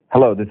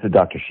Hello, this is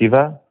Dr.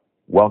 Shiva.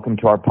 Welcome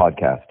to our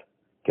podcast,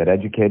 Get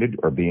Educated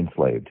or Be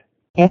Enslaved.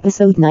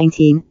 Episode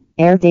 19,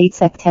 air date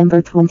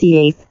September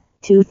 28,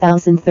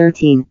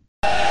 2013.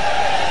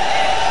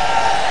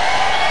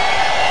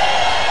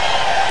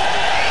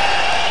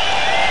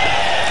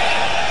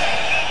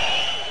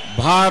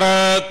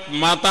 Bharat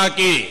माता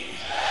की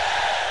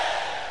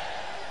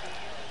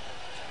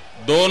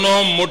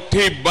दोनों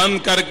मुट्ठी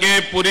बंद करके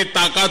पूरी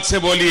ताकत से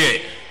बोलिए,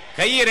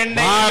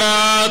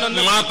 भारत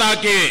माता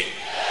की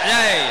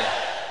जय,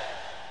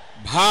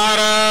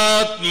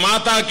 भारत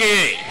माता की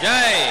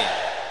जय।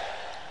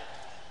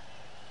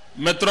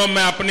 मित्रों,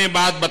 मैं अपनी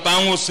बात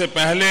बताऊं उससे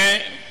पहले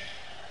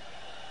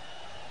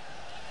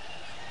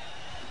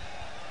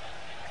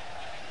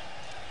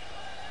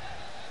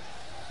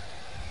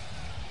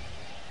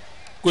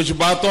कुछ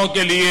बातों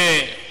के लिए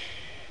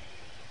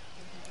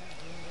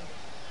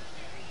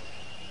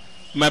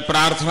मैं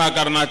प्रार्थना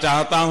करना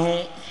चाहता हूं।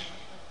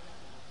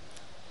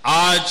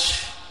 आज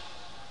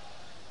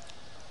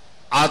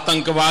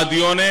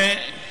आतंकवादियों ने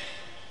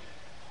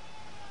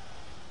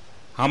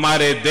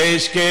हमारे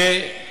देश के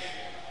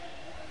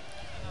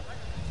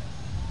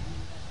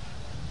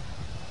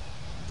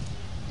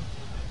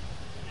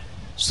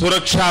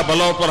सुरक्षा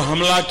बलों पर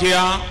हमला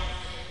किया।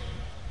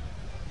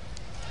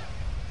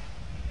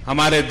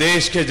 हमारे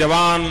देश के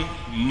जवान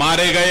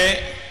मारे गए।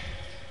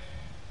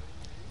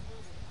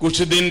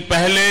 कुछ दिन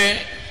पहले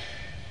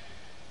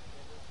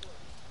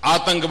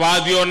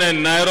आतंकवादियों ने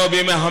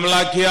नैरोबी में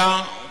हमला किया।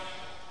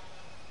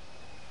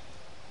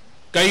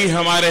 कई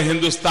हमारे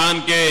हिंदुस्तान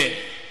के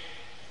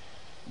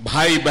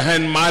भाई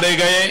बहन मारे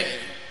गए।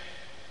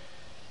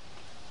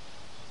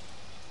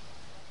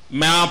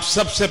 मैं आप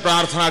सबसे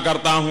प्रार्थना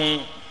करता हूं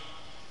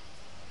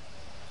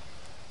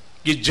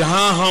कि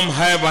जहां हम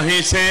हैं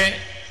वहीं से,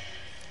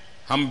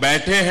 हम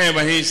बैठे हैं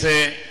वहीं से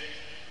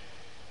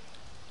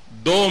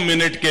 2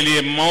 मिनट के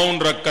लिए मौन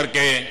रख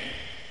करके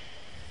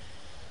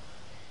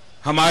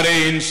हमारे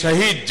इन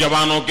शहीद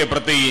जवानों के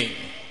प्रति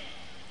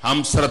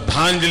हम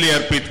श्रद्धांजलि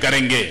अर्पित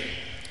करेंगे।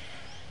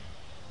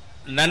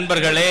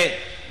 நண்பர்களே,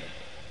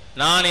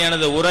 நான்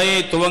எனது உரையை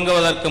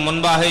துவங்குவதற்கு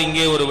முன்பாக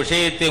இங்கே ஒரு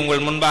விஷயத்தை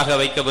உங்கள் முன்பாக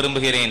வைக்க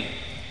விரும்புகிறேன்.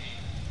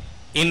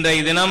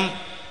 இன்றைய தினம்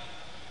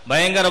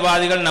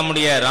பயங்கரவாதிகள்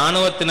நம்முடைய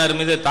இராணுவத்தினர்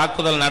மீது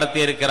தாக்குதல்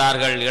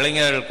நடத்தியிருக்கிறார்கள்.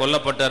 இளைஞர்கள்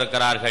கொல்லப்பட்டு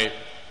இருக்கிறார்கள்.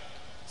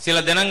 சில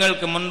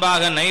தினங்களுக்கு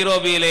முன்பாக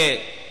நைரோபியிலே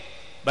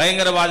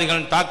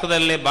பயங்கரவாதிகளின்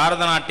தாக்குதலிலே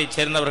பாரத நாட்டைச்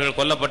சேர்ந்தவர்கள்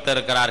கொல்லப்பட்டு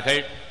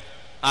இருக்கிறார்கள்.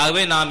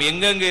 ஆகவே நாம்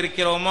எங்கெங்கு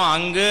இருக்கிறோமோ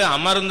அங்கு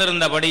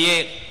அமர்ந்திருந்தபடியே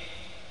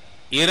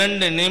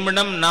 2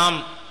 நிமிடம் நாம்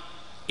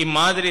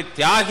இம்மாதிரி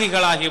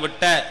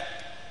தியாகிகளாகிவிட்ட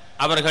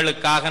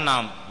அவர்களுக்காக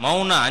நாம்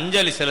மௌன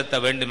அஞ்சலி செலுத்த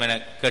வேண்டும் என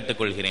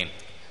கேட்டுக்கொள்கிறேன்.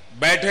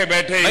 बैठे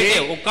बैठे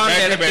உட்கார்ந்த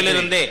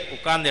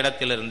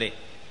இடத்திலிருந்தே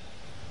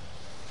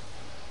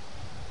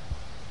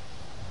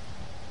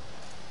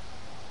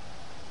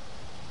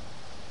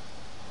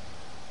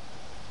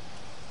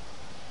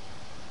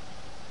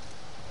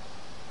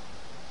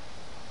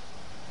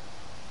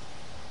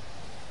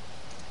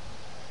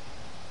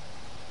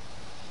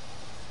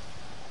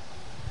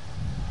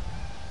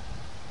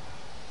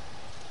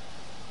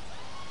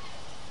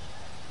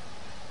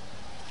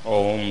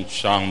ओम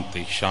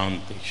शांति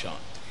शांति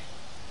शांति।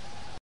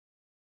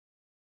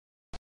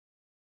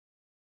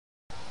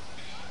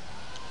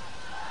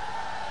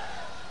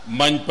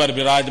 मंच पर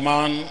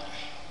विराजमान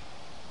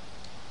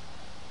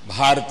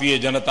भारतीय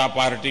जनता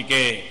पार्टी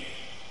के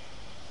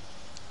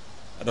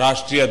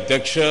राष्ट्रीय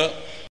अध्यक्ष,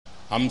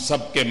 हम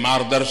सबके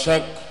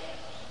मार्गदर्शक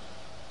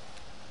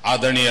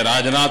आदरणीय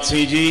राजनाथ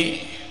सिंह जी,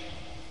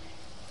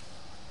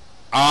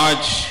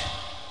 आज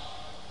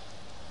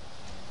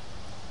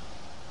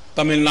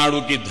तमिलनाडु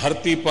की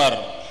धरती पर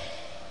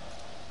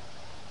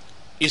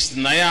इस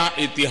नया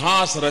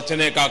इतिहास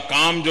रचने का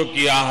काम जो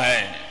किया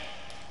है,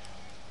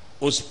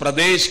 उस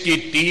प्रदेश की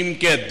टीम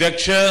के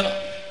अध्यक्ष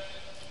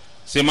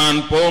श्रीमान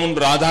पोन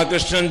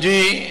राधाकृष्णन जी,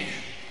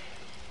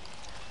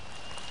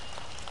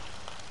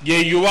 ये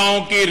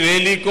युवाओं की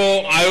रैली को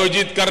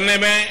आयोजित करने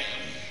में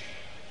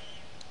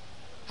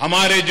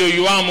हमारे जो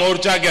युवा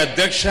मोर्चा के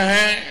अध्यक्ष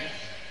हैं,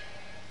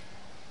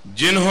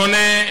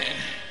 जिन्होंने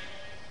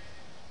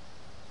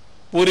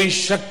पूरी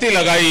शक्ति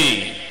लगाई,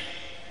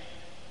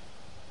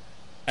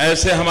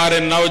 ऐसे हमारे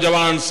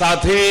नौजवान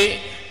साथी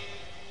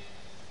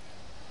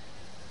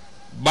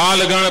बाल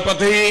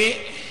गणपति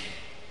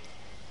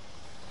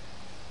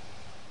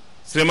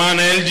श्रीमान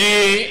एल जी,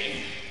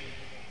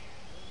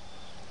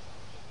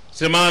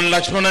 श्रीमान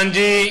लक्ष्मणन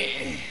जी,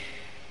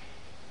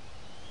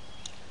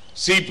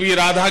 सीपी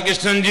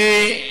राधाकृष्णन जी,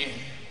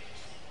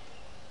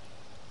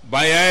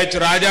 भाई एच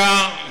राजा,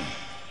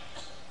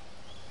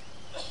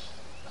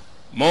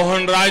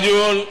 मोहन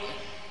राजूल,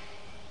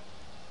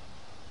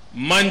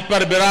 मंच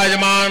पर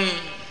विराजमान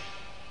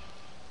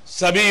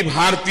सभी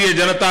भारतीय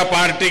जनता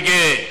पार्टी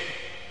के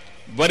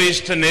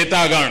वरिष्ठ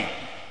नेतागण,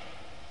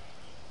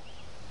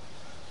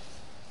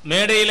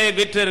 மேடையிலே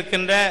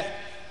விற்றிருக்கின்ற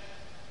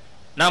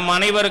நம்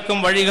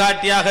அனைவருக்கும்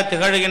வழிகாட்டியாக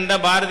திகழ்கின்ற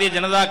பாரதிய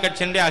ஜனதா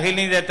கட்சியின்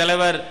அகில இந்திய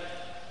தலைவர்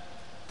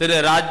திரு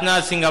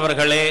ராஜ்நாத் சிங்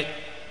அவர்களே,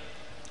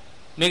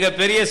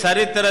 மிகப்பெரிய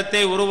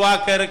சரித்திரத்தை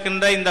உருவாக்க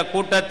இருக்கின்ற இந்த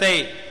கூட்டத்தை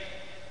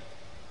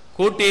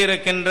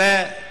கூட்டியிருக்கின்ற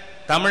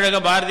தமிழக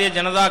பாரதிய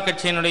ஜனதா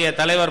கட்சியினுடைய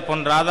தலைவர்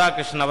பொன்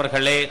ராதாகிருஷ்ணன்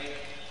அவர்களே,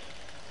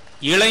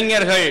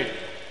 இளைஞர்கள்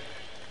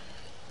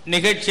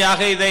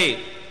நிகழ்ச்சியாக இதை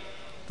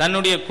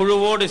தன்னுடைய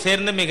குழுவோடு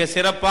சேர்ந்து மிக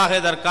சிறப்பாக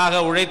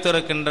இதற்காக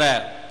உழைத்திருக்கின்ற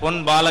பொன்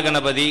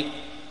பாலகணபதி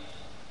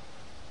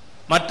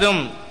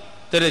மற்றும்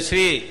திரு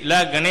ஸ்ரீ ல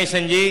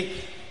Ganesanji,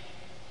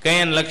 K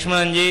N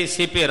லக்ஷ்மணன்ஜி,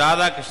 CP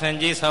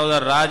Radhakrishnan ji,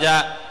 சகோதரர் ராஜா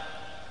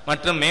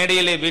மற்றும்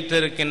மேடையிலே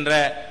வீற்றிருக்கின்ற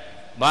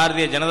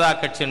பாரதிய ஜனதா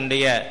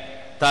கட்சியினுடைய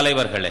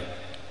தலைவர்களே,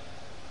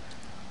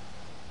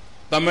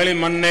 தமிழ்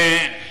மண்ணே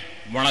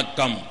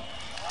வணக்கம்.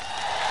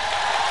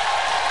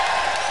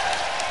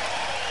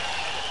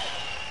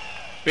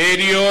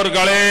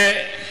 பெரியோர்களே,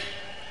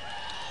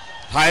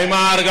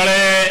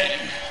 தாய்மார்களே,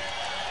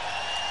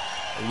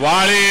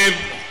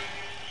 வாலிப்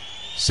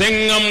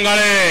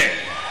சிங்கங்களே,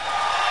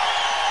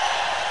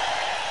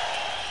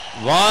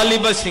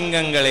 வாலிப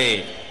சிங்கங்களே,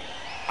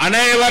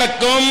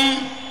 அனைவருக்கும்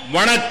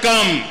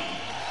வணக்கம்.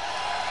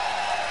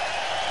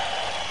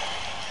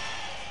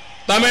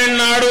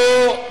 தமிழ்நாடு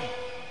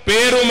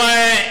பெருமை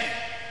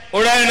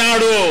உடைய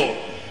நாடு.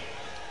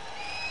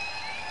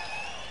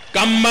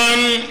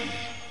 கம்பன்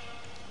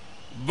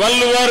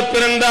வள்ளுவர்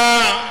பிறந்த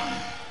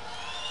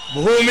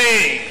பூமி.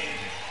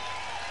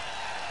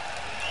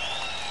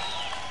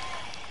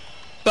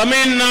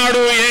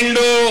 தமிழ்நாடு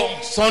என்று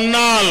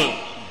சொன்னால்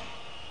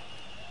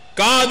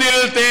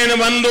காதில் தேன்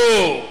வந்து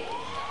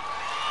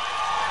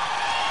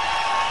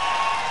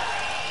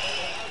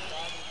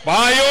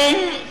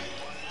பாயும்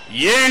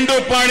ஏண்டு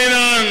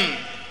பாடினான்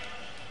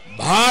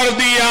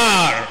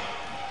பாரதியார்.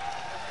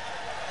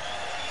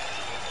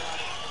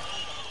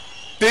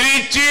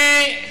 திருச்சி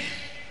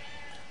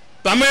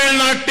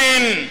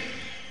தமிழ்நாட்டின்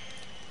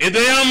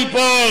இதயம்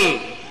போல்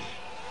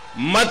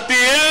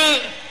மத்தியில்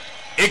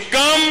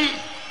இக்கம்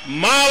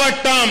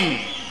மாவட்டம்.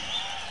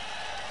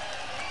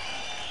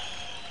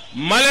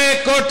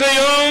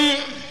 மலைக்கோட்டையும்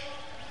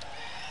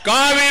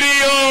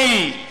காவிரியும்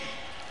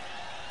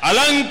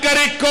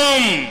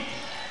அலங்கரிக்கும்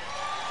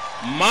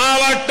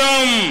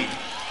மாவட்டம்.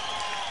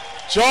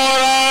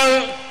 சோழால்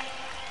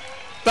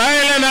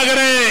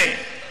தலைநகரே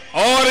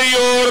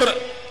ஓரியூர்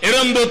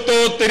இருந்துத்தோ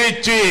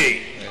திருச்சி.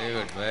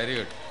 Very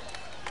good.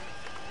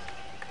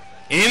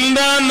 இந்த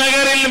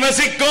நகரில்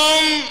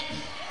வசிக்கும்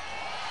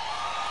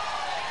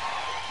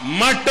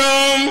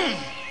மற்றும்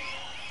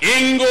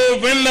இங்கு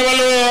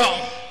விண்ணவலோ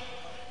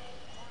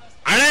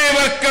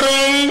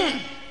அனைவருக்கும்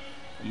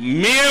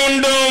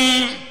மீண்டும்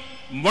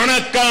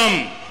வணக்கம்.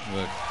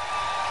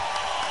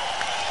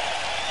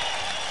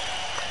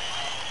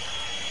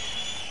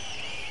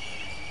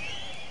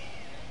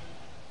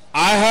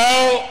 I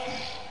have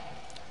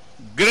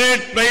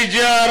great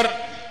pleasure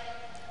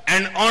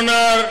and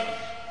honor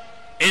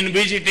in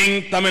visiting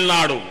Tamil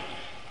Nadu.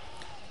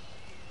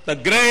 The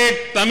great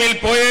Tamil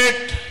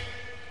poet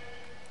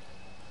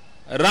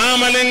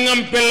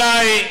Ramalingam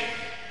Pillai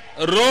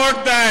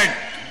wrote that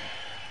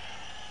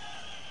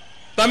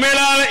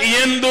Tamilal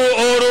yendu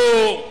oru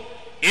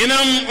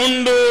inam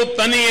undu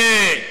taniye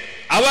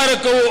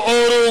avarku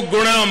oru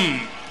gunam.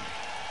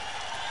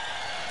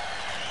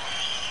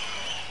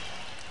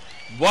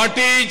 What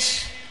is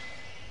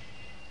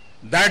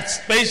that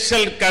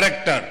special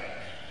character?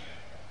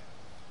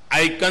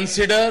 I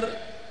consider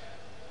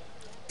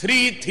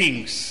three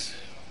things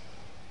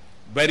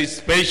very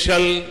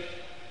special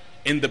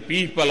in the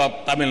people of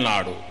Tamil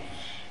Nadu.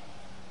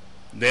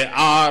 They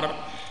are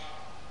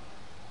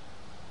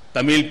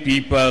Tamil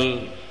people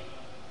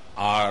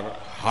are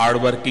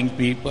hardworking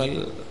people.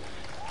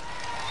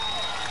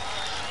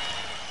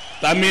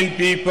 Tamil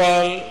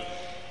people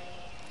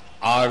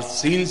are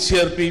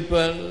sincere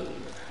people.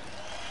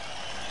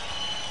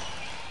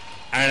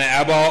 And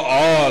above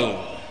all,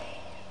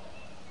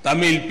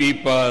 Tamil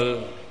people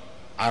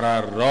are a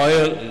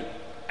royal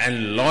and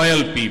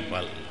loyal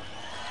people.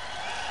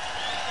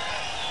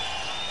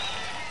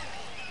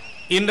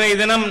 இன்றைய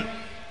தினம்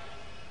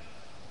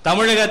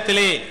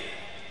தமிழகத்திலே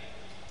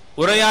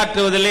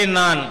உரையாற்றுவதிலே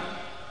நான்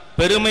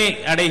பெருமை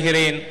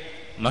அடைகிறேன்,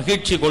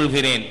 மகிழ்ச்சி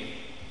கொள்கிறேன்.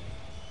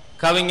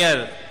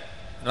 கவிஞர்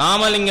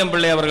ராமலிங்கம்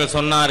பிள்ளை அவர்கள்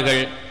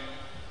சொன்னார்கள்,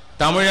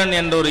 தமிழன்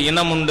என்ற ஒரு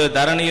இனம் உண்டு,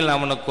 தரணியில்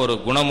அவனுக்கு ஒரு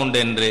குணம் உண்டு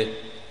என்று.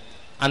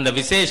 அந்த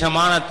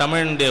விசேஷமான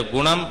தமிழனுடைய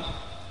குணம்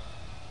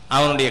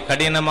அவனுடைய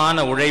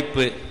கடினமான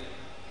உழைப்பு,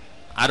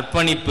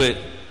 அர்ப்பணிப்பு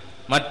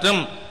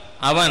மற்றும்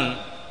அவன்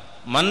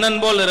மன்னன்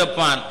போல்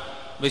இருப்பான்,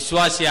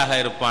 விசுவாசியாக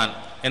இருப்பான்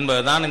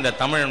என்பதுதான் இந்த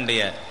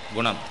தமிழனுடைய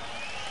குணம்.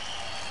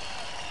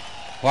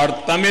 For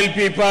Tamil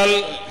people,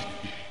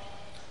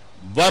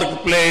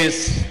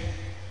 workplace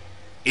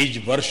is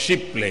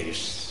worship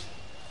place.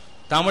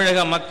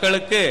 தமிழக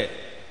மக்களுக்கு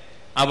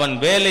அவன்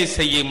வேலை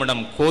செய்யும்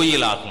இடம்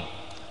கோயிலாகும்.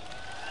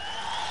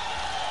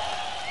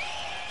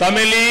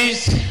 Tamil is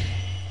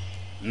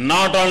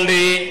not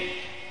only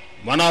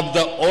one of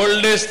the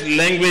oldest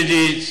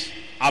languages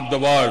of the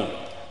world,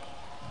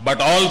 but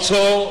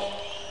also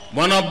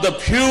one of the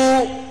few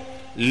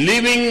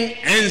living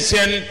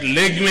ancient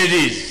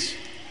languages.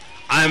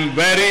 I am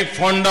very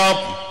fond of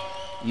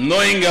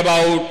knowing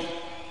about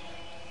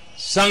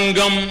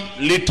Sangam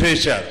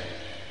literature.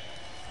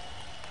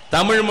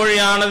 Tamil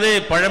மொழியானது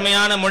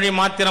பழமையான மொழி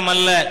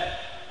மாத்திரமல்ல,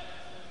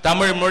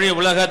 தமிழ் மொழி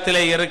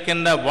உலகத்திலே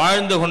இருக்கின்ற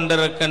வாழ்ந்து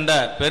கொண்டிருக்கின்ற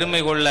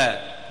பெருமை கொள்ள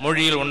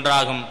மொழியில்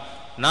ஒன்றாகும்.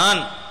 நான்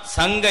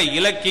சங்க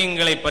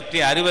இலக்கியங்களை பற்றி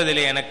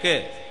அறிவதிலே எனக்கு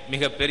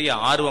மிகப்பெரிய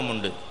ஆர்வம்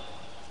உண்டு.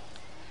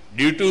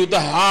 Due to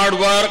the hard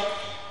work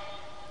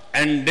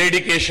and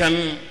dedication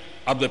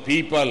of the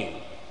people,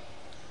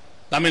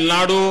 Tamil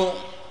Nadu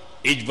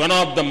is one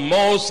of the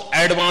most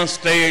advanced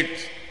states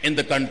in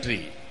the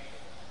country.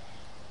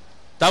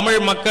 Tamil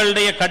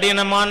மக்களுடைய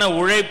கடினமான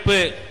உழைப்பு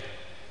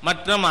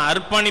மற்றும்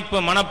அர்ப்பணிப்பு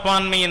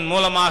மனப்பான்மையின்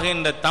மூலமாக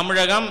இந்த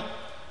தமிழகம்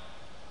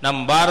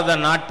நம் பாரத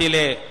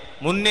நாட்டிலே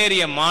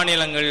முன்னேறிய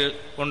மாநிலங்கள்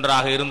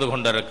ஒன்றாக இருந்து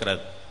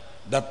கொண்டிருக்கிறது.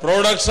 The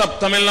products of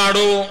Tamil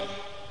Nadu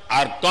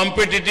are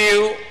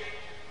competitive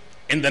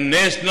in the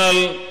national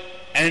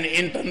and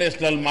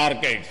international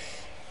markets.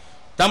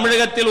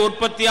 தமிழகத்தில்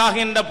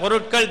உற்பத்தியாகின்ற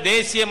பொருட்கள்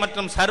தேசிய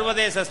மற்றும்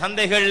சர்வதேச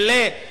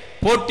சந்தைகளிலே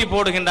போட்டி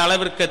போடுகின்ற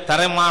அளவிற்கு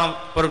தரமான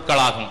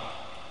பொருட்களாகும்.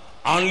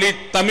 Only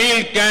Tamil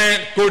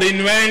could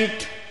invent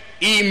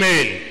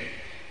email.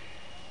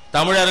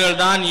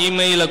 தமிழர்கள் தான்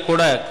இமெயிலை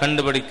கூட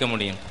கண்டுபிடிக்க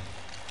முடியும்.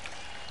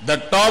 The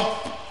top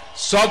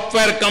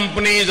software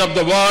companies of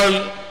the world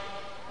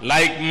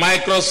like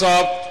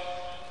Microsoft,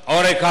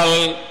 Oracle,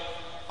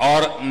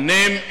 or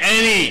name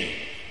any,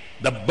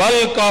 the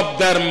bulk of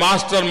their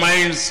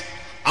masterminds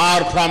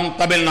are from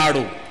Tamil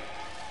Nadu.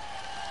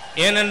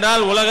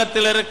 ஏனென்றால்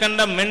உலகத்தில்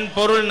இருக்கின்ற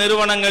மென்பொருள்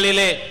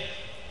நிறுவனங்களிலே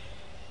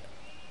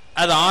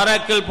அது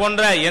ஆராக்கிள்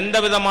போன்ற எந்த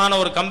விதமான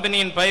ஒரு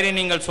கம்பெனியின் பெயரை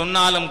நீங்கள்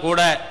சொன்னாலும் கூட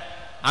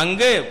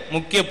அங்கு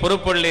முக்கிய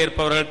பொறுப்புகளில்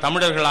இருப்பவர்கள்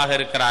தமிழர்களாக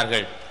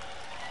இருக்கிறார்கள்.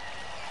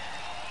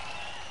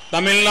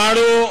 Tamil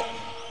Nadu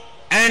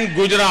and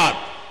Gujarat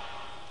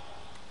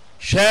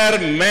share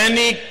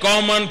many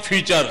common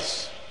features.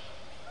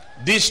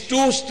 These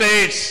two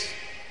states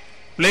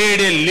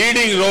played a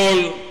leading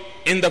role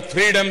in the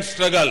freedom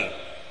struggle.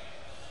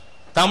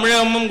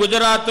 தமிழகமும்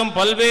குஜராத்தும்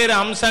பல்வேறு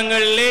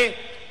அம்சங்களிலே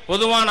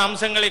பொதுவான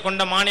அம்சங்களை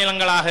கொண்ட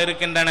மாநிலங்களாக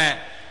இருக்கின்றன.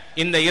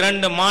 இந்த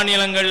இரண்டு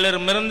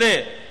மாநிலங்களிலிருந்து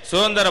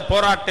சுதந்திர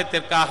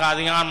போராட்டத்திற்காக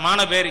அதிகமான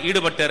பேர்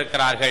ஈடுபட்டு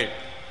இருக்கிறார்கள்.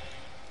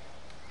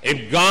 If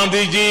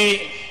Gandhiji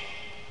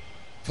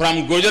from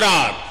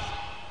Gujarat,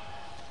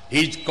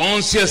 his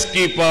conscience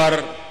keeper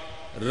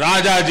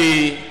Rajaji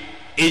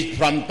is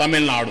from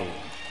Tamil Nadu.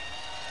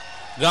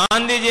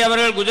 Gandhiji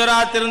அவர்கள்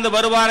குஜராத்திலிருந்து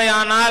வருவாரே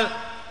ஆனால்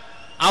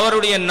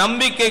அவருடைய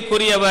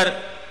நம்பிக்கைக்குரியவர்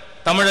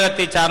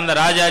தமிழகத்தை சார்ந்த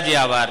ராஜாஜி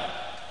ஆவார்.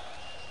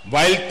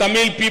 While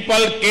Tamil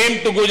people came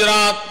to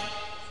Gujarat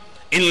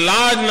in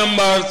large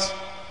numbers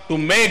to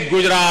make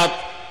Gujarat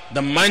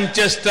the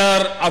Manchester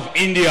of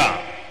India,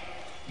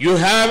 you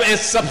have a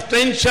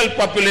substantial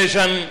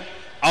population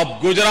of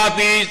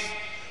Gujaratis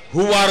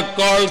who are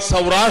called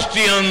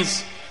Saurashtrians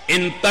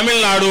in Tamil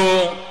Nadu,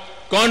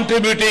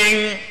 contributing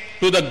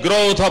to the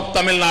growth of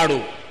Tamil Nadu.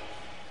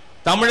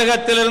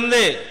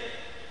 தமிழகத்திலிருந்து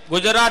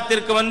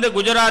குஜராத்திற்கு வந்து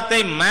குஜராத்தை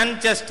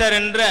Manchester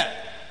என்று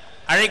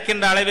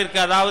அழைக்கின்ற அளவிற்கு,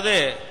 அதாவது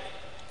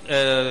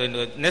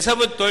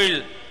நெசவு தொழில்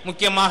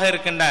முக்கியமாக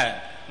இருக்கின்ற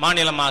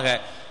மாநிலமாக,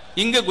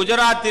 இங்கு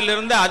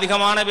குஜராத்திலிருந்து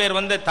அதிகமான பேர்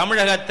வந்து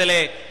தமிழகத்திலே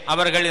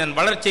அவர்கள் இதன்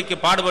வளர்ச்சிக்கு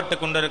பாடுபட்டு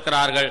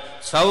கொண்டிருக்கிறார்கள்.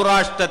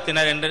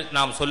 சௌராஷ்டிரத்தினர் என்று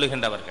நாம்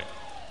சொல்லுகின்றவர்கள்.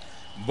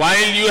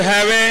 While you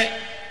have a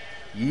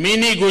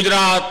mini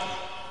Gujarat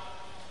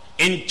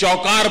in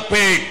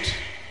Chokarpet,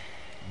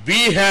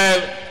 we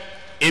have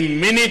a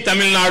mini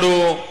Tamil Nadu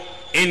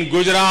in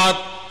Gujarat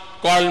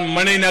called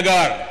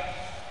Maninagar.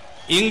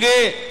 இங்கு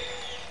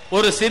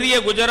ஒரு சிறிய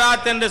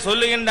குஜராத் என்று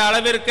சொல்லுகின்ற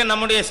அளவிற்கு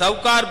நம்முடைய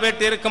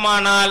சவுகார்பேட்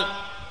இருக்குமானால்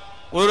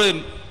ஒரு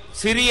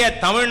சிறிய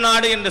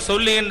தமிழ்நாடு என்று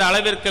சொல்லுகின்ற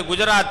அளவிற்கு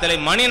குஜராத்திலே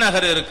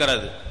மணிநகர்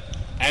இருக்கிறது.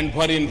 And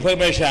for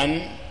information,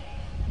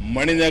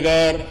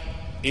 Maninagar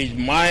is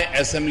my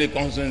assembly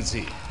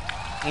constituency.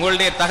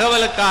 உங்களுடைய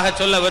தகவலுக்காக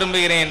சொல்ல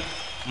விரும்புகிறேன்,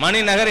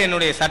 மணிநகர்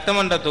என்னுடைய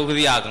சட்டமன்ற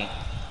தொகுதியாகும்.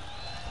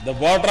 The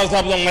voters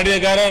of the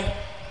Maninagar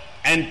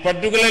and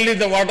particularly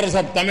the voters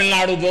of Tamil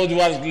Nadu, those who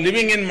are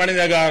living in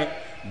Maninagar,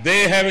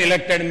 they have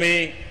elected me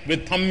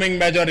with thumping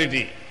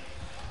majority.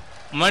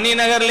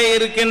 மணிநகரிலே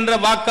இருக்கின்ற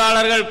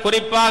வாக்காளர்கள்,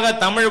 குறிப்பாக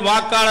தமிழ்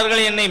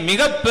வாக்காளர்கள், என்னை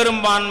மிக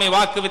பெரும்பான்மை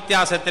வாக்கு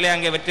வித்தியாசத்திலே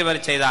அங்கே வெற்றி பெற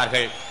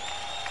செய்தார்கள்.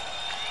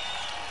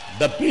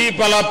 The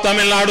people of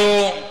Tamil Nadu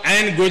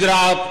and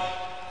Gujarat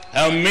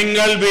have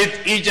mingled with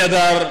each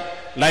other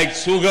like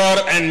sugar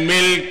and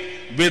milk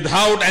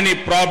without any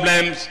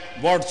problems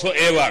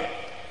whatsoever.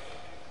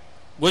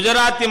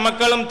 Gujarati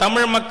மக்களும்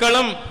தமிழ்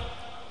மக்களும்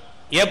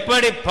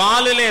எப்படி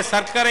பாலிலே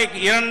சர்க்கரை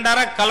இரண்டர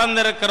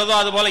கலந்திருக்கிறதோ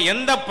அதுபோல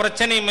எந்த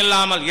பிரச்சனையும்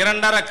இல்லாமல்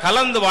இரண்டர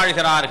கலந்து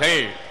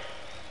வாழ்கிறார்கள்.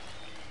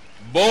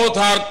 Both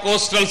are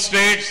coastal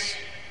states.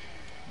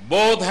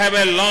 Both have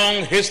a long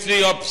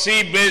history of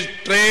sea-based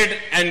trade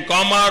and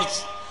commerce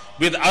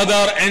with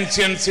other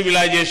ancient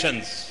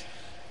civilizations.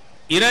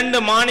 இரண்டு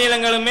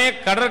மாநிலங்களுமே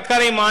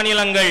கடற்கரை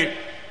மாநிலங்கள்.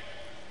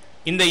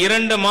 இந்த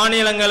இரண்டு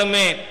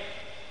மாநிலங்களுமே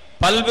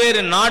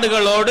பல்வேறு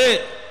நாடுகளோடு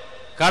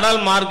கடல்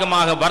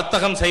மார்க்கமாக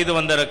வர்த்தகம் செய்து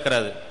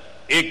வந்திருக்கிறது.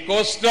 A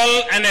coastal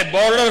and a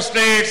border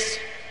states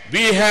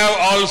we have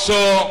also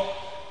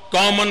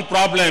common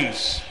problems.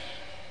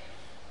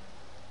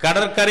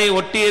 கடற்கரை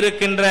ஒட்டி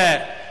இருக்கின்ற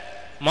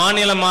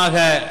மாநிலமாக,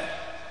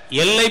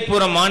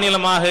 எல்லைப்புற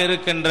மாநிலமாக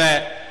இருக்கின்ற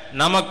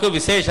நமக்கு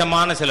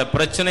விசேஷமான சில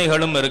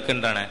பிரச்சனைகளும்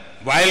இருக்கின்றன.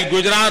 While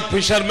Gujarat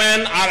fishermen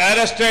are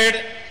arrested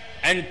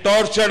and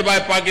tortured by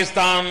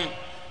Pakistan,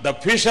 the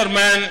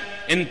fishermen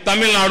in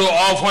Tamil Nadu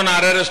often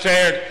are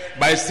arrested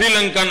by Sri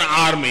Lankan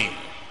army.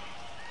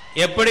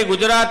 எப்படி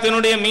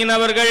குஜராத்தினுடைய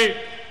மீனவர்கள்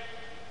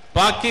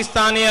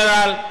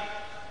பாகிஸ்தானியரால்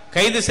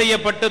கைது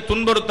செய்யப்பட்டு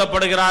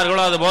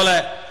துன்புறுத்தப்படுகிறார்களோ அதுபோல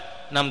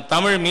நம்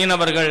தமிழ்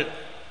மீனவர்கள்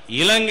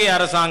இலங்கை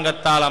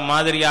அரசாங்கத்தால்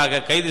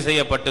அம்மாதிரியாக கைது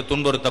செய்யப்பட்டு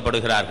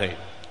துன்புறுத்தப்படுகிறார்கள்.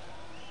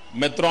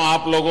 मित्रों,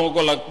 आप लोगों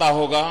को लगता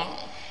होगा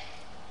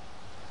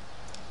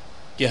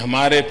कि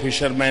हमारे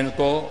फिशरमैन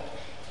को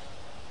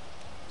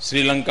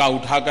श्रीलंका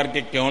उठा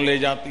करके क्यों ले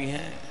जाती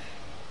हैं,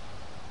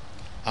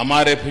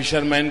 हमारे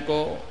फिशरमैन को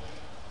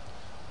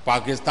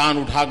पाकिस्तान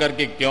उठा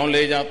करके क्यों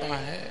ले जाता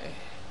है.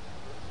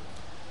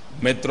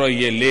 मित्रों,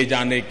 ये ले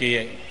जाने की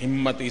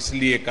हिम्मत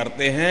इसलिए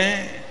करते हैं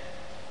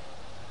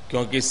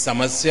क्योंकि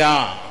समस्या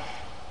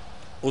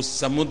उस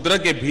समुद्र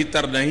के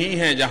भीतर नहीं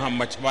है जहां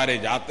मछुआरे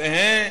जाते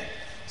हैं.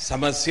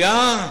 समस्या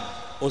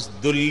उस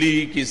दिल्ली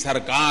की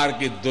सरकार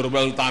की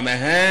दुर्बलता में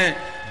है,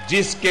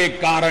 जिसके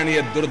कारण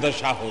ये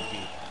दुर्दशा होती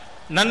है.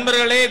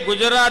 நண்பர்களே,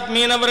 குஜராத்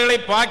மீனவர்களை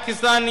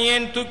பாகிஸ்தான்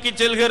ஏன் தூக்கி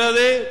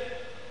செல்கிறது,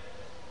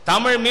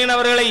 தமிழ்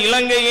மீனவர்களை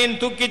இலங்கை ஏன்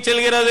தூக்கி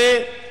செல்கிறது,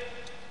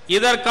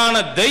 இதற்கான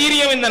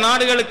தைரியம் இந்த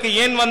நாடுகளுக்கு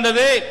ஏன்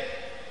வந்தது?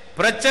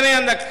 பிரச்சனை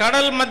அந்த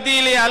கடல்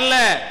மத்தியிலே அல்ல,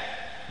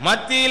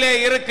 மத்தியிலே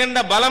இருக்கின்ற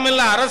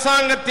பலமில்ல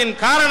அரசாங்கத்தின்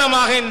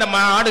காரணமாக இந்த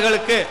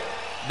நாடுகளுக்கு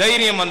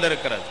தைரியம்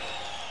வந்திருக்கிறது.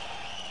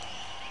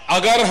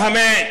 अगर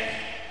हमें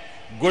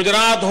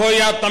गुजरात हो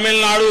या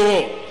तमिलनाडु हो,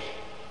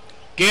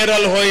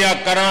 केरल हो या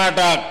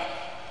कर्नाटक,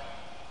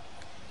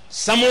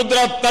 समुद्र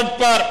तट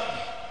पर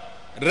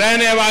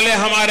रहने वाले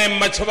हमारे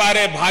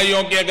मछुआरे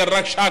भाइयों की अगर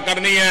रक्षा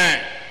करनी है,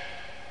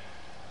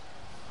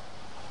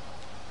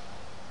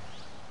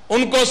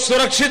 उनको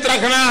सुरक्षित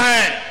रखना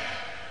है,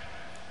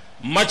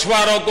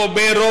 मछुआरों को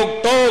बेरोक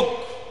टोक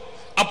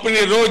अपनी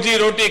रोजी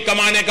रोटी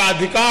कमाने का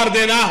अधिकार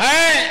देना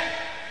है,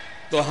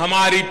 तो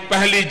हमारी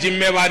पहली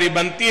जिम्मेवारी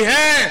बनती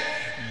है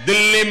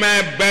दिल्ली में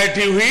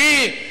बैठी हुई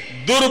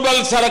दुर्बल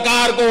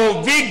सरकार को,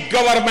 वीक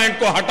गवर्नमेंट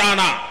को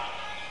हटाना.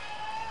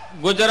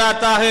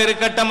 குஜராத்தாக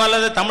இருக்கட்டும்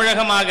அல்லது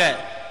தமிழகமாக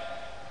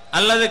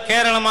அல்லது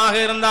கேரளமாக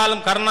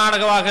இருந்தாலும்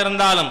கர்நாடகமாக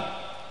இருந்தாலும்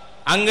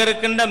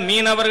அங்கிருக்கின்ற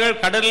மீனவர்கள்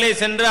கடலிலே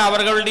சென்று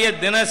அவர்களுடைய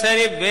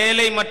தினசரி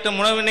வேலை மற்றும்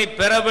உணவினை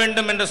பெற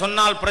வேண்டும் என்று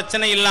சொன்னால்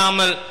பிரச்சனை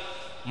இல்லாமல்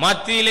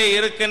மத்தியிலே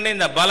இருக்கின்ற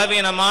இந்த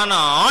பலவீனமான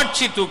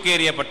ஆட்சி தூக்கி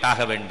எறியப்பட்டாக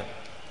வேண்டும்.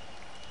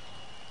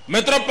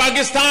 मित्रों,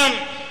 पाकिस्तान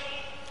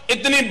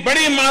इतनी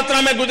बड़ी मात्रा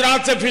में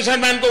गुजरात से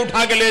फिशरमैन को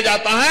उठा के ले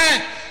जाता है,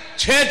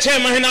 6-6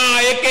 महीना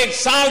 1-1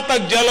 साल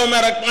तक जेलों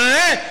में रखता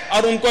है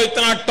और उनको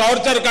इतना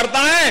टॉर्चर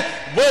करता है.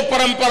 वो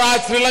परंपरा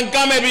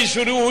श्रीलंका में भी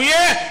शुरू हुई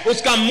है.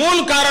 उसका मूल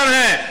कारण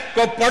है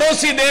कि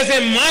पड़ोसी देश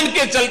मान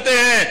के चलते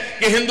हैं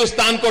कि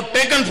हिंदुस्तान को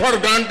टेकन फॉर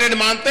ग्रांटेड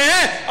मानते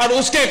हैं और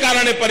उसके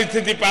कारण ये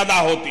परिस्थिति पैदा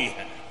होती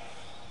है.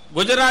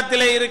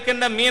 குஜராத்திலே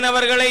இருக்கின்ற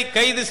மீனவர்களை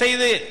கைது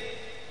செய்து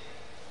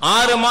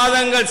 6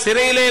 மாதங்கள்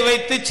சிறையிலே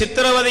வைத்து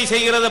சித்திரவதை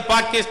செய்கிறது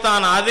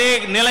பாகிஸ்தான். அதே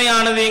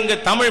நிலையானது இங்கு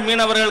தமிழ்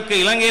மீனவர்களுக்கு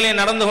இலங்கையிலே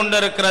நடந்து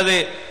கொண்டிருக்கிறது.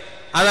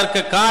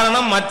 அதற்கு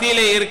காரணம்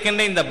மத்தியிலே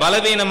இருக்கின்ற இந்த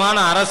பலவீனமான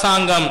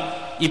அரசாங்கம்.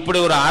 இப்படி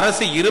ஒரு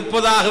அரசு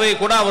இருப்பதாகவே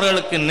கூட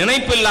அவர்களுக்கு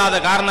நினைப்பில்லாத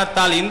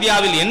காரணத்தால்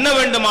இந்தியாவில் என்ன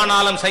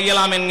வேண்டுமானாலும்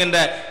செய்யலாம் என்கின்ற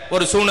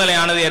ஒரு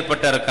சூழ்நிலையானது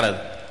ஏற்பட்டிருக்கிறது.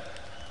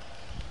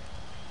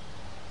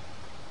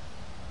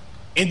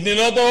 इन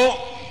दिनों तो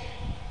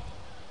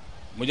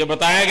मुझे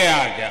बताया गया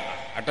क्या,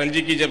 अटल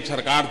जी की जब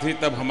सरकार थी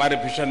तब हमारे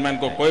फिशरमैन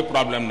को कोई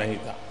प्रॉब्लम नहीं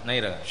था.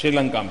 नहीं रहा.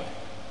 श्रीलंका में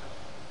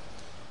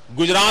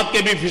गुजरात के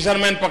भी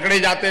फिशरमैन पकड़े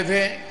जाते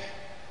थे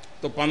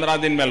तो 15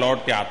 दिन में लौट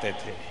के आते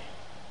थे.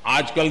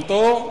 आजकल तो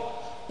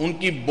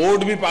उनकी बोट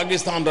भी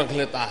पाकिस्तान रख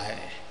लेता है.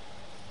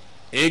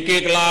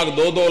 1-1 लाख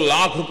 2-2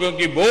 लाख रुपयों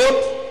की बोट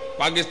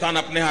पाकिस्तान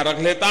अपने यहां रख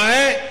लेता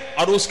है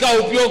और उसका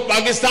उपयोग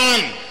पाकिस्तान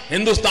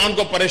हिंदुस्तान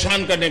को परेशान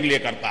करने के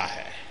लिए करता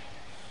है.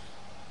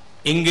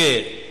 இங்கு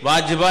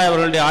வாஜ்பாய்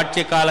அவர்களுடைய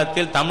ஆட்சி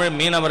காலத்தில் தமிழ்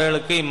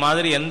மீனவர்களுக்கு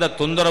இம்மாதிரி எந்த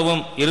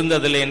தொந்தரவும்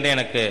இருந்ததில்லை என்று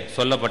எனக்கு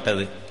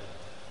சொல்லப்பட்டது.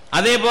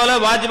 அதே போல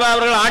வாஜ்பாய்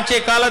அவர்கள் ஆட்சி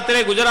காலத்திலே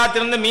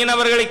குஜராத்திலிருந்து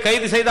மீனவர்களை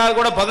கைது செய்தால்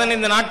கூட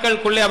 15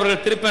 நாட்களுக்குள்ளே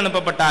அவர்கள் திருப்பி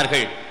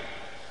அனுப்பப்பட்டார்கள்.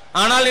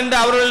 ஆனால் இன்று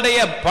அவர்களுடைய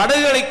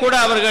படகுகளை கூட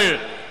அவர்கள்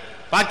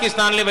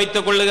பாகிஸ்தானிலே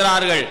வைத்துக்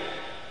கொள்ளுகிறார்கள்.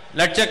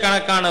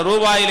 லட்சக்கணக்கான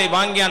ரூபாயிலே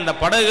வாங்கிய அந்த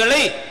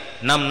படகுகளை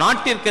நம்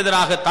நாட்டிற்கு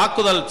எதிராக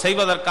தாக்குதல்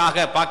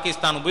செய்வதற்காக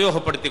பாகிஸ்தான்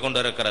உபயோகப்படுத்திக்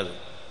கொண்டிருக்கிறது.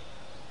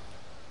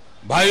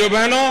 भाइयों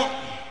बहनों,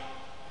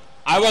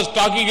 I was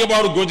talking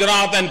about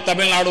Gujarat and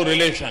Tamil Nadu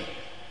relation.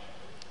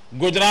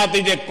 Gujarat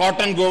is a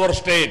cotton grower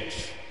state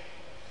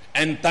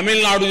and Tamil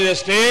Nadu is a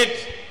state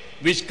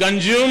which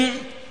consume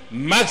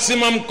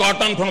maximum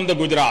cotton from the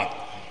Gujarat.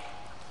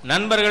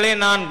 நண்பர்களே,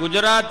 நான்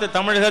குஜராத்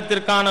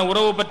தமிழகத்திற்கான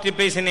உறவு பற்றி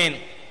பேசினேன்.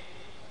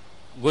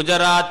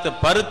 குஜராத்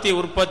பருத்தி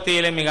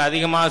உற்பத்தியிலே மிக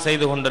அதிகமாக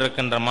செய்து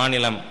கொண்டிருக்கின்ற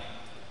மாநிலம்.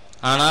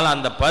 ஆனால்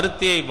அந்த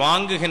பருத்தியை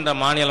வாங்குகின்ற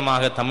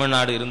மாநிலமாக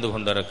தமிழ்நாடு இருந்து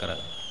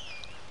கொண்டிருக்கிறது.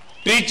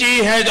 Trichy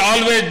has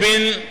always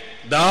been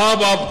the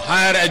hub of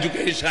higher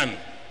education.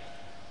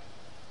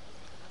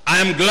 I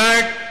am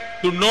glad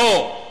to know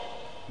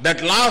that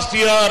last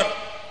year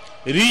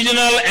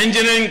Regional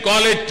Engineering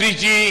College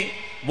Trichy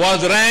was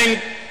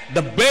ranked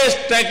the best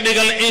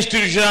technical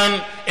institution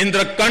in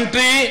the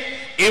country,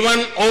 even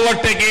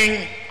overtaking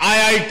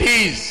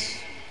IITs.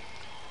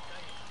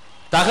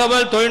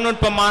 தகவல்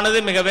தொழில்நுட்பமானது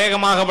மிக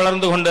வேகமாக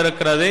வளர்ந்து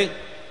கொண்டிருக்கிறது.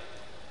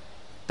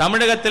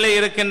 தமிழகத்தில்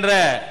இருக்கின்ற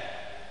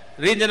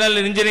regional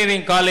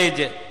engineering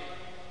college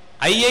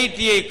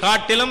ஐஐடியை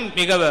காட்டிலும்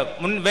மிக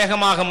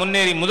வேகமாக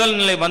முன்னேறி முதல்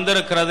நிலை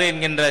வந்திருக்கிறது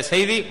என்கின்ற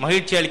செய்தி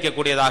மகிழ்ச்சி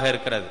அளிக்கக்கூடியதாக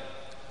இருக்கிறது.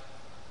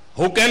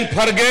 Who can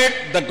forget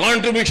the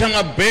contribution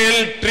of BEL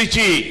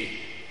Trichy,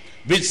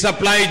 which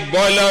supplied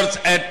boilers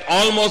at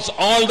almost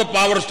all the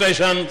power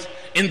stations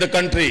in the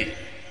country?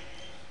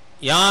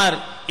 யார்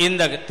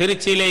இந்த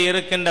திருச்சியிலே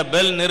இருக்கின்ற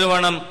பெல்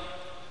நிறுவனம்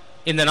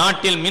இந்த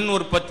நாட்டில் மின்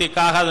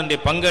உற்பத்திக்காக அதனுடைய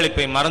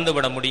பங்களிப்பை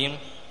மறந்துவிட முடியும்?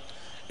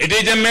 It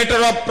is a matter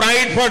of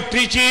pride for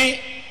Trichy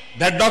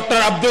that Dr.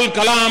 Abdul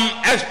Kalam,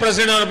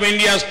 ex-President of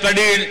India,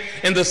 studied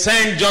in the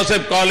St.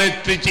 Joseph College,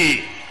 Trichy.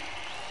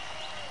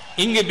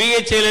 இங்கு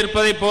பிஹெச்ஏல்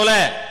இருப்பதை போல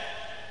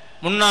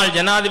முன்னாள்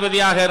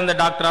ஜனாதிபதியாக இருந்த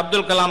டாக்டர்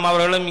அப்துல் கலாம்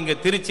அவர்களும் இங்கு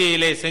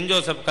திருச்சியிலே சென்ட்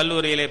ஜோசப்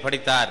கல்லூரியிலே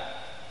படித்தார்.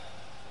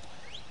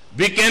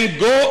 We can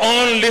go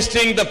on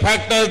listing the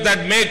factors that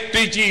make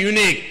Trichy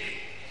unique.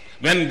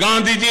 When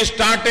Gandhiji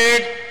started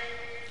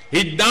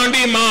his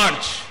Dandi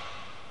March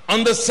on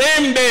the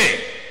same day,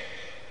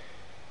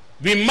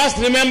 we must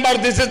remember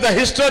this is the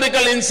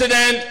historical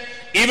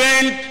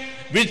event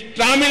which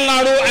Tamil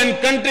Nadu and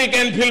country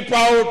can feel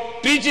proud,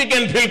 Trichy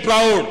can feel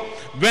proud.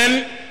 When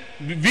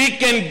we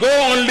can go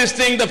on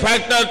listing the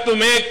factors to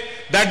make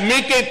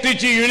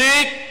Trichy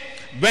unique,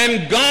 when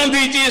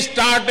Gandhiji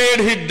started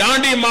his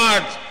Dandi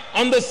March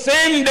on the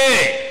same day,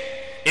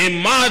 a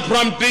march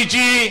from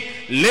Trichy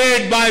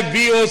led by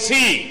VOC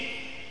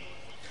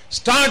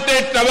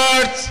started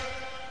towards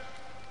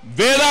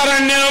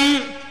Vedaranyam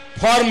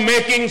for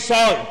making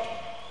salt.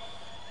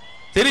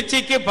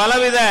 திருச்சிக்கு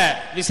பலவித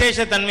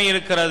விசேஷ தன்மை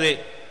இருக்கிறது.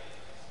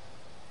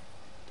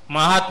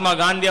 மகாத்மா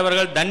காந்தி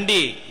அவர்கள்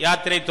தண்டி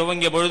யாத்திரை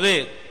துவங்கிய பொழுது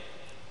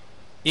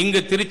இங்கு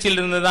திருச்சியில்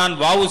இருந்துதான்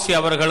வஉசி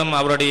அவர்களும்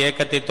அவருடைய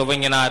இயக்கத்தை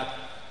துவங்கினார்.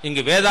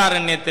 இங்கு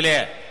வேதாரண்யத்திலே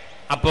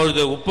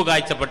அப்பொழுது உப்பு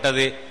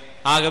காய்ச்சப்பட்டது.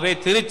 ஆகவே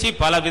திருச்சி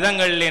பல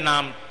விதங்களிலே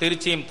நாம்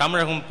திருச்சியும்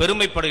தமிழகம்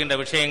பெருமைப்படுகின்ற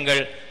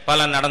விஷயங்கள் பல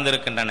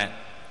நடந்திருக்கின்றன.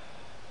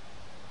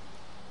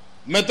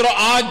 मित्रों,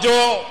 आज जो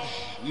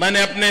मैंने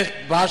अपने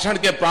भाषण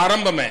के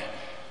प्रारंभ में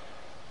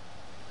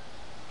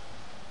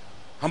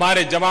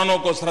हमारे जवानों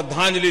को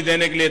श्रद्धांजलि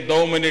देने के लिए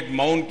 2 मिनट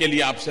मौन के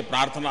लिए आपसे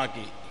प्रार्थना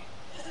की,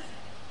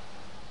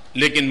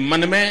 लेकिन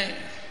मन में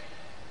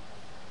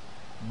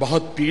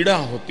बहुत पीड़ा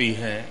होती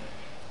है,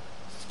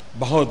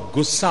 बहुत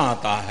गुस्सा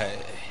आता है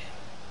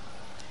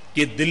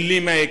कि दिल्ली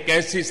में एक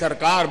ऐसी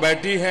सरकार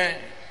बैठी है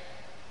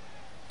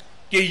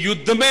कि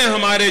युद्ध में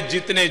हमारे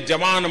जितने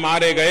जवान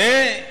मारे गए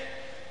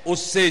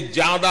उससे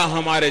ज्यादा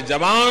हमारे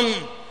जवान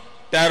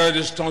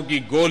टेररिस्टों की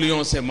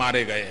गोलियों से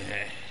मारे गए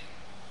हैं.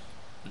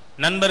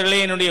 நண்பர்களே,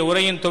 என்னுடைய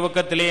உரையின்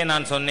துவக்கத்திலேயே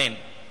நான் சொன்னேன்,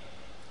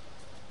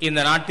 இந்த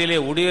நாட்டிலே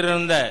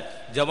உயிரிழந்த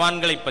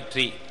ஜவான்களை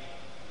பற்றி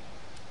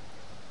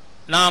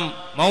நாம்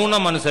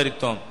மௌனம்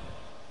அனுசரித்தோம்.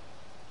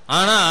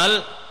 ஆனால்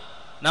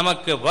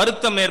நமக்கு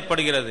வருத்தம்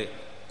ஏற்படுகிறது,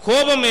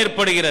 கோபம்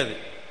ஏற்படுகிறது.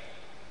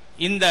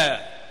 இந்த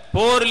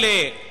போரிலே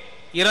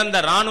இறந்த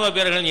ராணுவ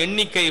வீரர்களின்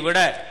எண்ணிக்கை விட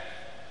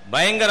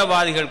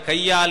பயங்கரவாதிகள்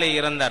கையாலே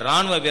இறந்த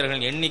ராணுவ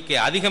வீரர்களின் எண்ணிக்கை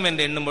அதிகம்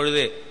என்று எண்ணும்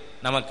பொழுது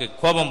நமக்கு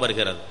கோபம்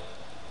வருகிறது.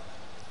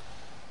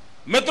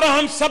 मित्रों,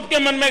 हम सबके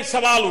मन में एक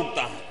सवाल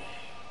उठता है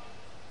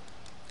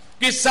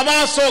कि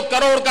 125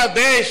 करोड़ का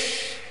देश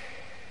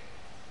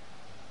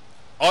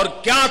और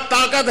क्या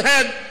ताकत है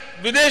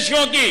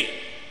विदेशियों की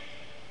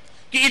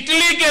कि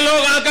इटली के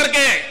लोग आकर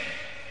के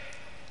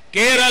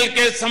केरल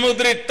के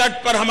समुद्री तट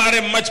पर हमारे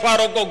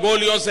मछुआरों को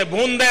गोलियों से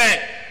भून दें.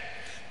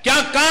 क्या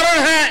कारण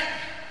है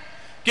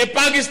कि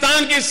पाकिस्तान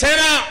की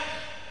सेना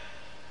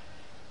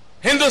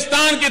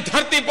हिंदुस्तान की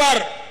धरती पर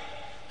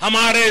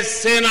हमारे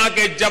सेना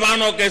के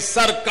जवानों के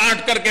सर काट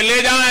करके ले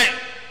जाए?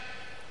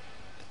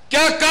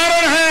 क्या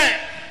कारण है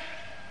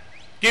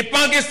कि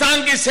पाकिस्तान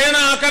की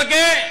सेना आकर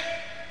के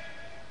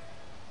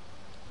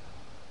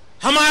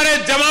हमारे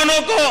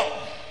जवानों को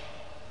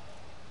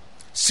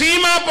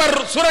सीमा पर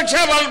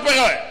सुरक्षा बल पर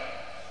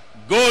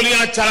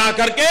गोलियां चला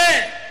करके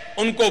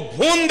उनको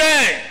भून दे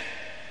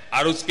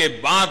और उसके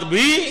बाद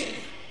भी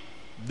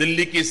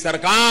दिल्ली की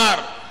सरकार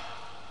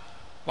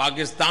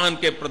पाकिस्तान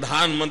के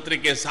प्रधानमंत्री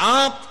के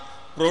साथ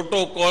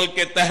प्रोटोकॉल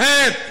के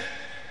तहत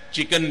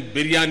चिकन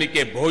बिरयानी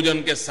के भोजन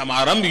के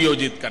समारंभ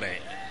योजित करें?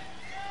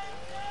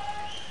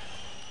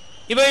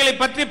 இவைகளை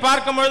பற்றி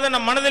பார்க்கும் பொழுது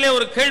நம் மனதிலே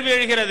ஒரு கேள்வி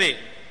எழுகிறது.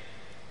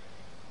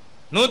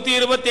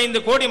 125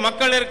 கோடி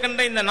மக்கள்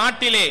இருக்கின்ற இந்த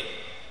நாட்டிலே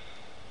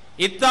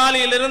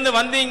இத்தாலியிலிருந்து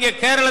வந்து இங்கே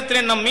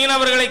கேரளத்திலே நம்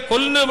மீனவர்களை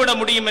கொல்லுவிட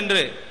முடியும்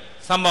என்று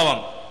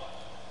சம்பவம்.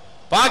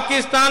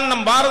 பாகிஸ்தான்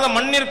நம் பாரத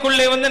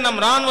மண்ணிற்குள்ளே வந்து நம்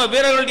ராணுவ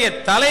வீரர்களுடைய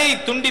தலையை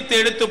துண்டித்து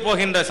எடுத்து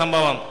போகின்ற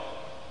சம்பவம்.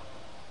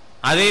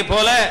 அதே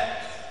போல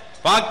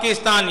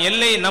பாகிஸ்தான்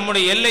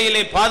நம்முடைய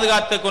எல்லையிலே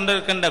பாதுகாத்துக்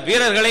கொண்டிருக்கின்ற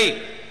வீரர்களை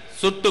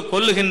சுட்டு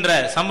கொல்லுகின்ற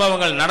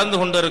சம்பவங்கள் நடந்து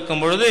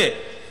கொண்டிருக்கும் பொழுது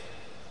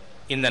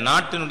இந்த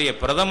நாட்டினுடைய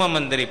பிரதம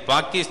மந்திரி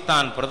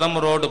பாகிஸ்தான்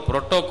பிரதமரோடு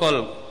புரோட்டோகால்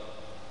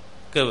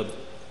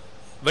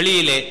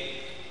வெளியிலே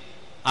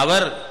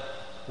அவர்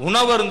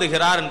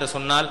உணவருந்துகிறார் என்று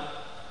சொன்னால்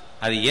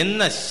அது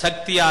என்ன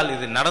சக்தியால்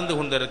இது நடந்து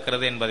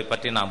கொண்டிருக்கிறது என்பதை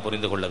பற்றி நாம்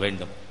புரிந்து கொள்ள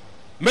வேண்டும்.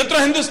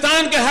 मित्रों,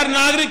 हिंदुस्तान के हर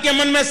नागरिक के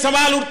मन में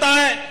सवाल उठता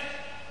है,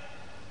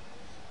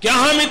 क्या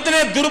हम इतने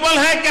दुर्बल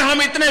हैं, क्या हम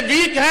इतने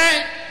वीक हैं,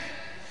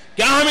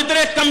 क्या हम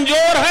इतने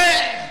कमजोर हैं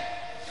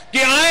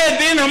कि आए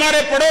दिन हमारे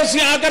पड़ोसी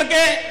आकर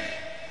के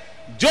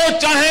जो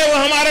चाहे वो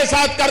हमारे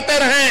साथ करते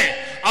रहें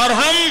और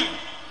हम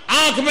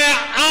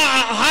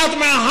हाथ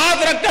में हाथ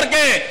रख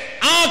करके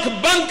आंख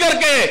बंद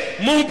करके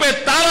मुंह पे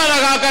ताला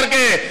लगा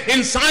करके इन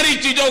सारी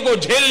चीजों को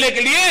झेलने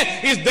के लिए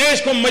इस देश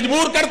को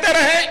मजबूर करते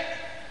रहे.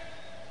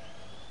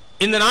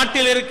 இந்த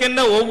நாட்டில்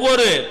இருக்கின்ற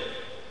ஒவ்வொரு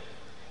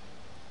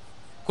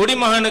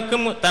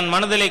குடிமகனுக்கும் தன்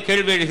மனதிலே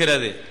கேள்வி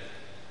எழுகிறது,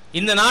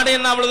 இந்த நாடு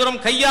என்ன அவ்வளவு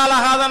தூரம்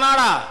கையாலாகாத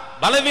நாடா,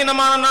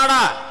 பலவீனமான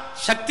நாடா,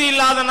 சக்தி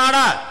இல்லாத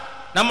நாடா?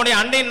 நம்முடைய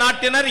அண்டை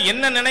நாட்டினர்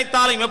என்ன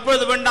நினைத்தாலும்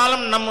எப்பொழுது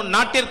வேண்டாலும் நம்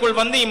நாட்டிற்குள்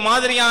வந்து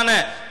இம்மாதிரியான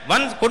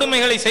வன்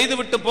கொடுமைகளை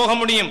செய்துவிட்டு போக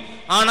முடியும்.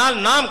 ஆனால்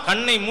நாம்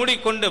கண்ணை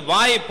மூடிக்கொண்டு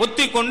வாயை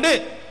பொத்திக் கொண்டு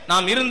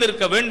நாம்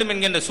இருந்திருக்க வேண்டும்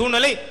என்கின்ற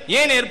சூழ்நிலை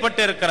ஏன்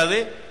ஏற்பட்டு இருக்கிறது?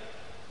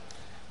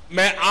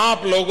 मैं आप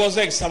लोगों से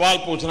एक सवाल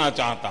पूछना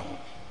चाहता हूं.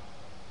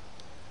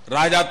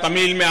 राजा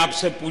तमिल में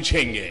आपसे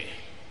पूछेंगे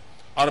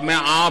और मैं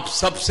आप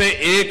सबसे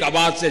एक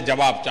आवाज से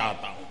जवाब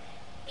चाहता हूं.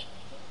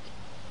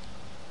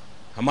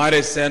 हमारे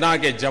सेना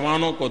के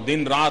जवानों को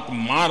दिन रात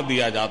मार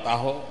दिया जाता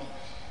हो,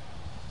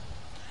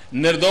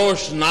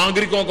 निर्दोष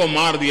नागरिकों को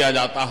मार दिया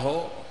जाता हो,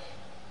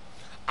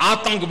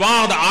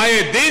 आतंकवाद आए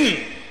दिन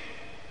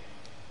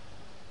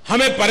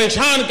हमें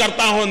परेशान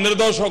करता हो,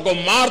 निर्दोषों को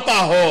मारता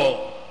हो,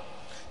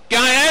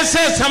 क्या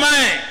ऐसे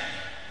समय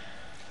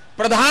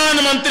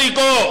प्रधानमंत्री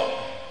को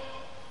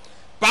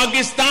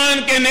पाकिस्तान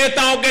के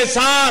नेताओं के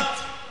साथ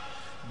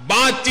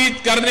बातचीत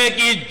करने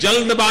की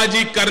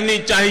जल्दबाजी करनी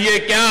चाहिए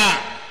क्या?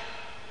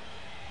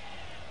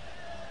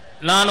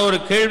 நான் ஒரு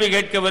கேள்வி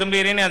கேட்க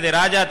விரும்புகிறேன். அதை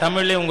ராஜா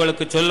தமிழிலே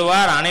உங்களுக்கு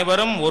சொல்லுவார்.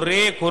 அனைவரும்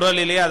ஒரே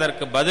குரலிலே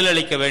அதற்கு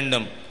பதிலளிக்க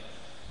வேண்டும்.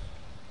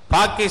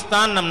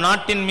 பாகிஸ்தான் நம்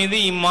நாட்டின் மீது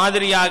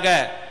இம்மாதிரியாக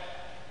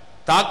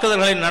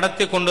தாக்குதல்களை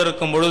நடத்தி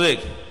கொண்டிருக்கும் பொழுது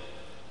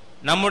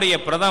நம்முடைய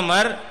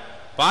பிரதமர்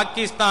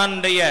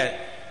பாகிஸ்தானுடைய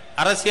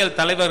அரசியல்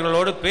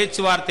தலைவர்களோடு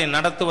பேச்சுவார்த்தை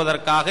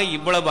நடத்துவதற்காக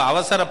இவ்வளவு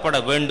அவசரப்பட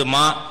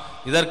வேண்டுமா?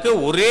 இதற்கு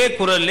ஒரே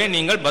குரலிலே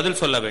நீங்கள் பதில்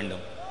சொல்ல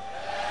வேண்டும்.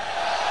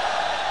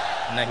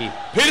 नहीं,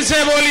 फिर से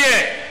बोलिए,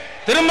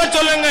 திரும்ப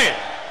சொல்லுங்கள்.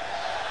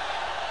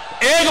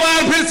 एक बार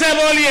फिर से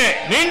बोलिए.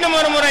 மீண்டும்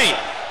ஒரு முறை.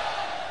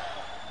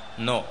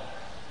 नो.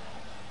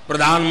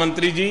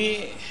 प्रधानमंत्री जी,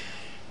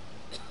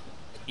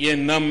 ये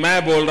न मैं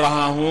बोल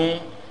रहा हूं,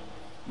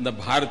 न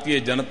भारतीय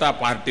जनता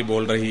पार्टी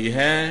बोल रही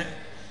है.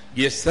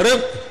 ये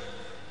सिर्फ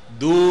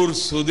दूर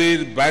सुदूर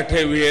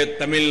बैठे हुए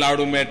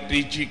तमिलनाडु में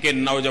ट्रिची के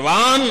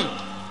नौजवान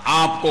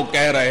आपको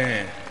कह रहे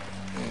हैं.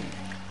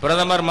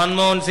 பிரதமர்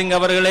மன்மோகன் சிங்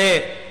அவர்களே,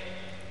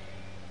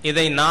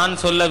 இதை நான்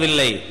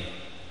சொல்லவில்லை,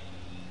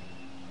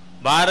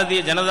 பாரதிய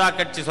ஜனதா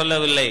கட்சி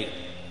சொல்லவில்லை.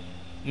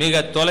 மிக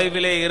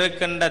தொலைவிலே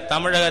இருக்கின்ற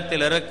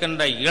தமிழகத்தில்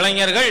இருக்கின்ற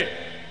இளைஞர்கள்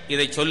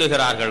இதை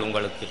சொல்லுகிறார்கள்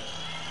உங்களுக்கு.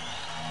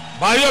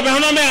 भाइयों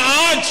बहनों, मैं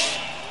आज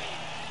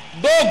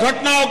दो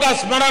घटनाओं का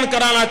स्मरण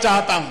कराना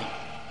चाहता हूं.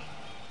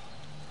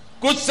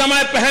 कुछ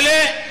समय पहले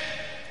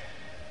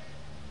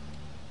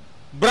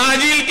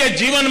ब्राजील के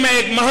जीवन में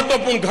एक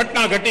महत्वपूर्ण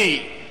घटना घटी.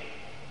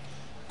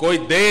 कोई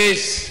देश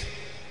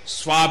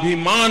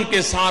स्वाभिमान के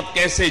साथ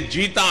कैसे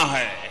जीता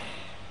है,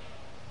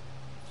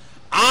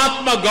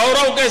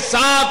 आत्मगौरव के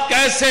साथ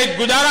कैसे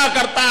गुजारा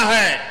करता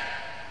है,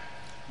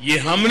 ये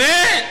हमने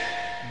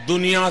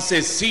दुनिया से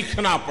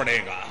सीखना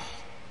पड़ेगा.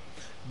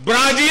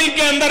 ब्राजील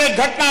के अंदर एक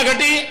घटना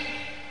घटी.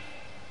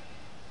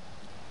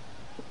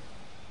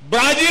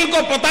 ब्राजील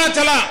को पता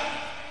चला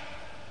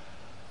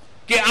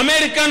कि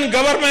अमेरिकन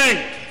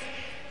गवर्नमेंट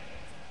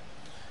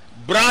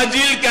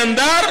ब्राजील के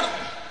अंदर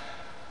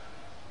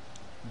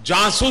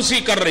जासूसी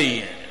कर रही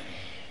है.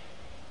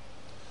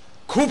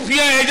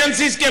 खुफिया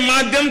एजेंसीज के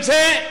माध्यम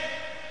से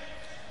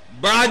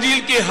ब्राजील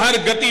की हर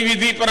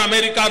गतिविधि पर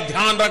अमेरिका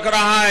ध्यान रख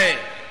रहा है.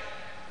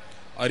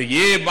 और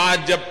ये बात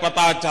जब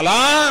पता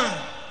चला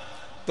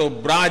तो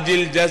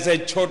ब्राजील जैसे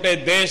छोटे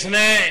देश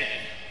ने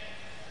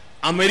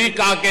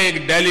अमेरिका के एक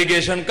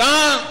डेलीगेशन का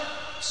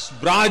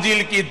ब्राजील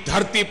की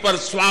धरती पर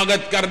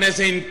स्वागत करने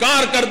से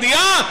इनकार कर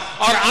दिया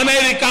और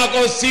अमेरिका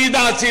को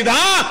सीधा सीधा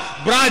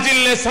ब्राजील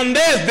ने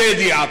संदेश दे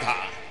दिया था.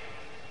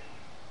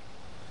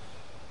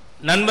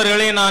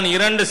 நண்பர்களே, நான்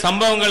இரண்டு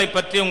சம்பவங்களை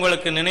பற்றி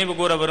உங்களுக்கு நினைவு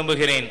கூற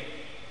விரும்புகிறேன்.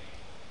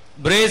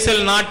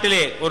 பிரேசில்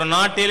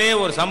நாட்டிலே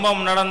ஒரு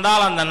சம்பவம்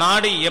நடந்தால் அந்த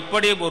நாடு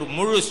எப்படி ஒரு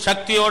முழு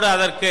சக்தியோடு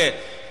அதற்கு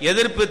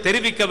எதிர்ப்பு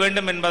தெரிவிக்க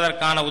வேண்டும்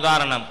என்பதற்கான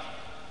உதாரணம்.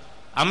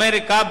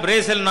 அமெரிக்கா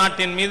பிரேசில்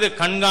நாட்டின் மீது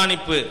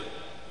கண்காணிப்பு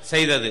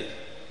செய்தது.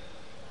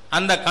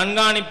 அந்த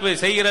கண்காணிப்பு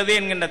செய்கிறது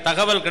என்கின்ற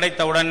தகவல்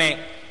கிடைத்தவுடனே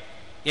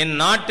என்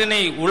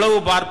நாட்டினை உளவு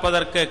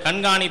பார்ப்பதற்கு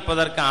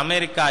கண்காணிப்பதற்கு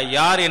அமெரிக்கா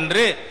யார்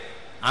என்று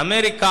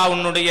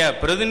அமெரிக்காவுடைய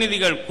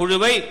பிரதிநிதிகள்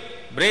குழுவை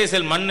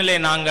பிரேசில் மண்ணிலே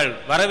நாங்கள்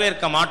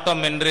வரவேற்க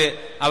மாட்டோம் என்று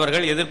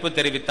அவர்கள் எதிர்ப்பு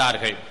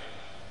தெரிவித்தார்கள்.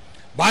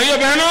 भाइयों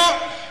बहनों,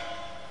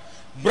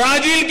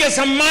 ब्राजील के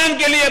सम्मान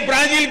के लिए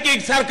ब्राजील की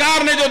सरकार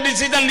ने जो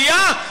डिसीजन लिया,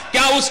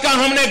 क्या उसका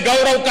हमने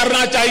गौरव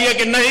करना चाहिए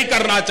कि नहीं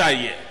करना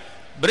चाहिए?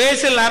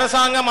 பிரேசில்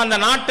அரசாங்கம் அந்த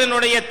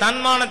நாட்டினுடைய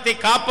தன்மானத்தை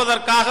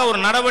காப்பதற்காக ஒரு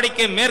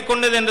நடவடிக்கை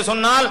மேற்கொண்டது என்று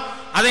சொன்னால்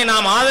அதை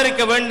நாம்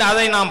ஆதரிக்க வேண்டும்,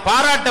 அதை நாம்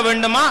பாராட்ட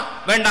வேண்டுமா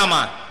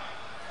வேண்டாமா?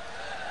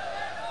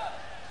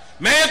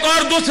 मैं एक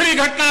और दूसरी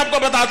घटना आपको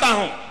बताता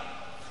हूं.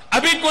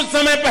 अभी कुछ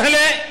समय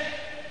पहले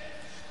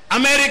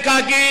अमेरिका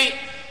की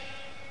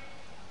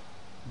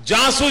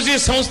जासूसी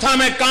संस्था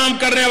में काम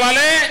करने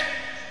वाले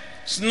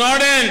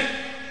स्नोडेन,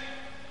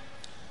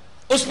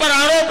 उस पर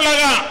आरोप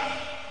लगा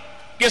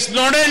कि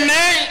स्नोडेन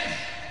ने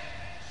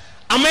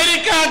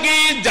अमेरिका की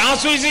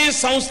जासूसी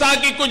संस्था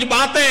की कुछ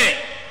बातें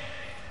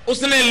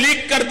उसने लीक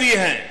कर दी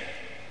हैं,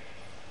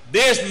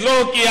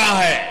 देशद्रोह किया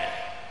है.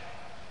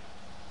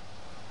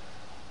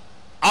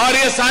 और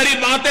ये सारी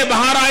बातें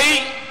बाहर आई.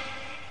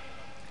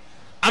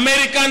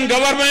 अमेरिकन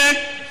गवर्नमेंट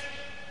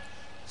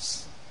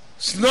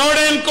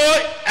स्नोडेन को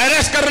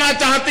अरेस्ट करना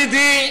चाहती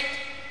थी,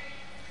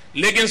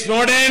 लेकिन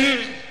स्नोडेन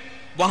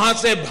वहां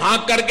से भाग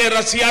करके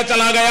रसिया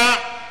चला गया.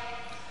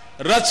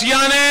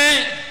 रसिया ने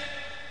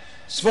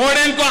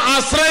स्नोडेन को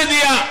आश्रय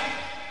दिया.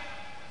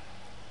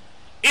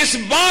 इस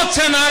बात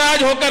से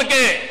नाराज होकर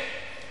के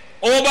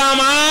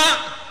ओबामा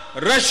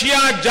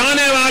रशिया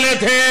जाने वाले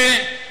थे.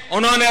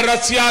 उन्होंने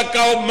रसिया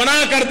को मना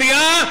कर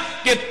दिया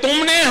कि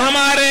तुमने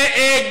हमारे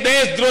एक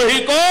देशद्रोही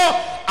को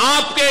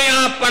आपके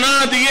यहां पनाह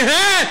दी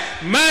है,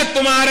 मैं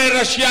तुम्हारे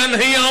रशिया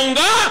नहीं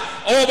आऊंगा.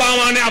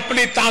 ओबामा ने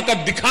अपनी ताकत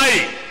दिखाई.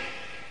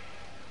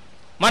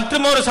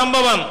 மற்றும் ஒரு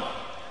சம்பவம்,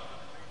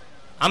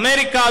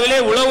 அமெரிக்காவிலே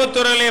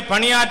உளவுத்துறையிலே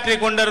பணியாற்றி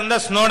கொண்டிருந்த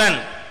ஸ்னோடன்,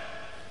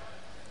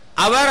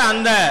 அவர்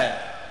அந்த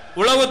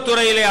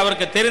உளவுத்துறையிலே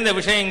அவருக்கு தெரிந்த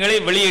விஷயங்களை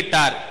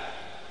வெளியிட்டார்.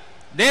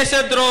 தேச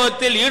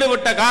துரோகத்தில்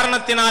ஈடுபட்ட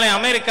காரணத்தினாலே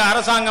அமெரிக்க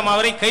அரசாங்கம்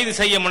அவரை கைது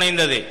செய்ய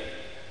முனைந்தது.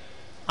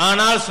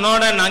 ஆனால்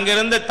ஸ்னோடன்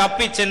அங்கிருந்து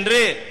தப்பி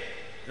சென்று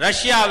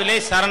ரஷ்யாவிலே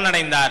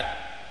சரணடைந்தார்.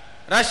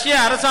 ரஷ்ய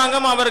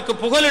அரசாங்கம் அவருக்கு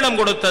புகலிடம்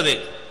கொடுத்தது.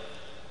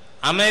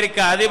 அமெரிக்க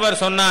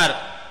அதிபர் சொன்னார்,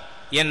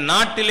 என்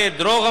நாட்டிலே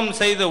துரோகம்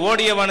செய்து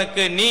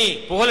ஓடியவனுக்கு நீ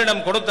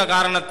புகலிடம் கொடுத்த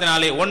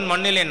காரணத்தினாலே உன்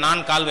மண்ணிலே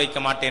நான் கால் வைக்க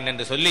மாட்டேன்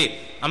என்று சொல்லி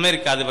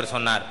அமெரிக்க அதிபர்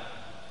சொன்னார்.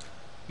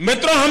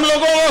 मित्रों, हम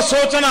लोगों को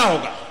सोचना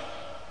होगा,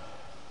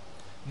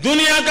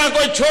 दुनिया का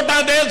कोई छोटा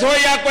देश हो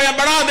या कोई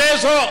बड़ा देश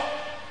हो,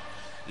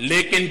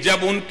 लेकिन जब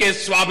उनके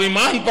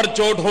स्वाभिमान पर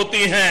चोट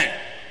होती है,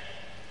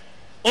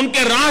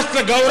 उनके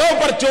राष्ट्र गौरव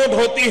पर चोट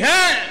होती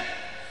है,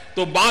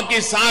 तो बाकी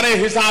सारे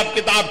हिसाब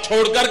किताब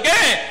छोड़ करके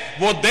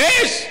वो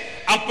देश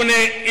अपने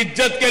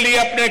इज्जत के लिए,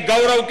 अपने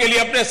गौरव के लिए,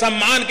 अपने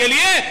सम्मान के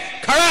लिए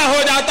खड़ा हो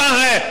जाता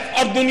है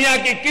और दुनिया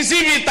की किसी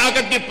भी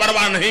ताकत की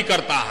परवाह नहीं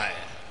करता है.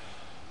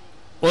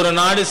 ஒரு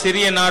நாடு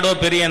சிறிய நாடோ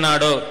பெரிய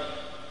நாடோ,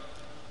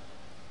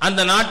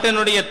 அந்த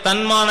நாட்டினுடைய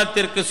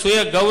தன்மானத்திற்கு சுய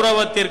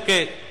கௌரவத்திற்கு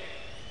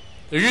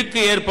இழுக்கு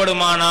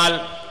ஏற்படுமானால்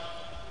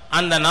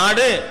அந்த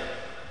நாடு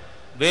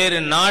வேறு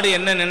நாடு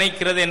என்ன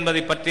நினைக்கிறது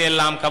என்பதை பற்றி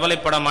எல்லாம்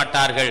கவலைப்பட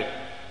மாட்டார்கள்.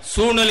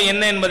 சூழ்நிலை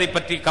என்ன என்பதை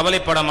பற்றி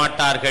கவலைப்பட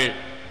மாட்டார்கள்.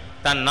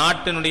 தன்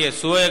நாட்டினுடைய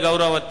சுய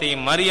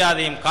கௌரவத்தையும்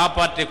மரியாதையும்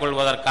காப்பாற்றிக்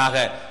கொள்வதற்காக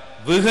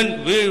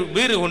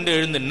வீறு கொண்டு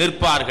எழுந்து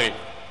நிற்பார்கள்.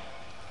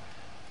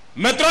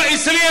 मित्रों,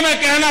 इसलिए मैं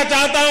कहना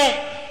चाहता हूं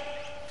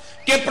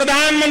कि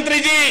प्रधानमंत्री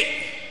जी,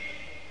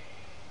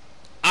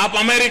 आप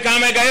अमेरिका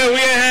में गए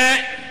हुए हैं,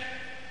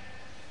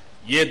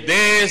 ये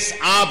देश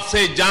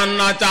आपसे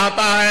जानना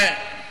चाहता है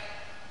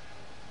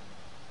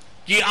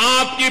कि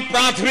आपकी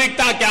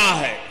प्राथमिकता क्या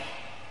है.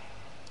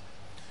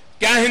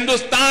 क्या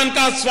हिंदुस्तान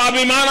का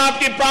स्वाभिमान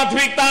आपकी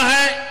प्राथमिकता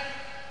है?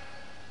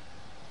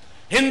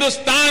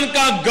 हिंदुस्तान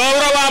का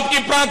गौरव आपकी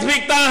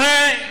प्राथमिकता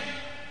है?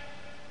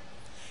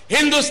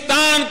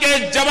 हिंदुस्तान के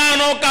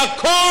जवानों का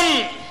खून,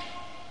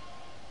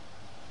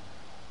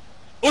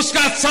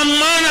 उसका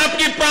सम्मान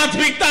आपकी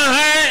प्राथमिकता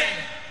है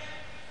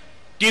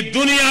कि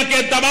दुनिया के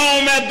दबाव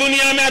में,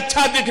 दुनिया में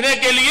अच्छा दिखने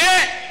के लिए,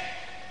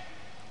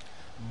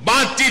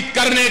 बातचीत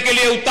करने के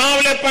लिए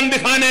उतावलेपन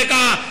दिखाने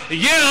का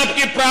यह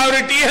आपकी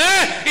प्रायोरिटी है?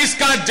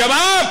 इसका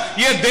जवाब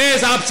यह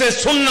देश आपसे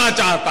सुनना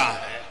चाहता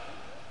है.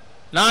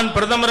 நான்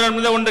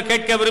பிரதமரிடம் ஒன்று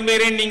கேட்க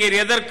விரும்புகிறேன். நீங்கள்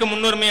எதற்கு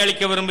முன்னுரிமை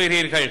அளிக்க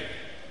விரும்புகிறீர்கள்?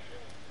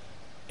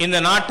 இந்த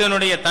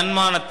நாட்டினுடைய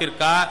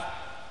தன்மானத்திற்கா,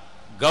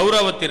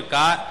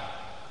 கௌரவத்திற்கா,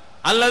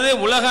 அல்லது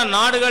உலக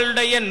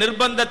நாடுகளுடைய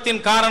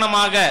நிர்பந்தத்தின்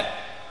காரணமாக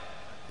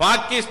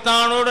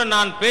பாகிஸ்தானோடு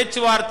நான்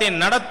பேச்சுவார்த்தை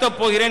நடத்தப்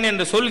போகிறேன்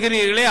என்று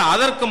சொல்கிறீர்களே,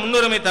 அதற்கு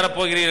முன்னுரிமை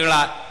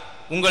தரப்போகிறீர்களா?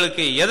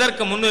 உங்களுக்கு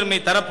எதற்கு முன்னுரிமை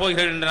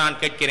தரப்போகிறீர்கள் என்று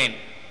நான் கேட்கிறேன்.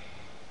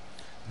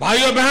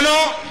 भाइयों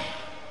बहनों,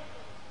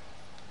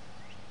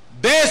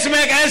 देश में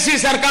एक ऐसी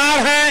सरकार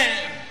है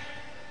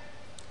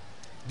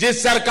जिस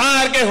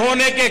सरकार के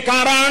होने के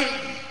कारण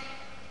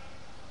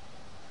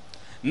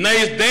न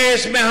इस देश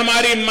में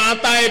हमारी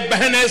माताएं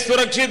बहनें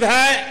सुरक्षित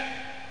है,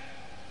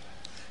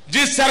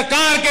 जिस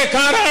सरकार के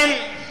कारण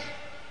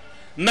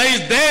न इस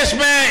देश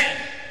में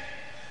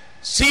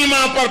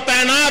सीमा पर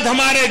तैनात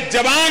हमारे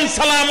जवान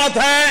सलामत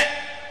है,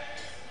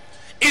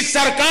 इस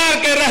सरकार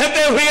के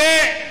रहते हुए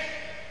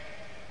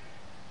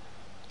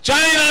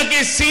चाइना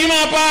की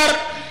सीमा पर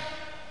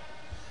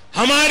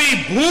हमारी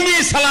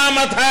भूमि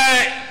सलामत है,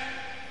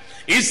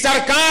 इस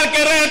सरकार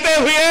के रहते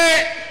हुए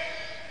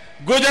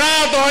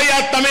गुजरात हो या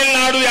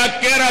तमिलनाडु या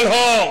केरल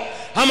हो,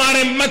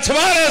 हमारे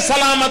मछुआरे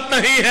सलामत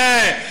नहीं है।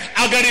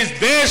 अगर इस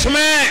देश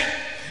में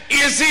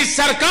इसी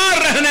सरकार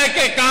रहने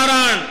के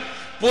कारण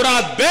पूरा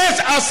देश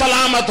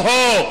असलामत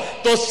हो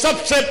तो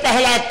सबसे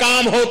पहला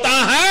काम होता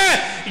है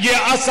ये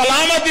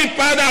असलामती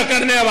पैदा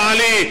करने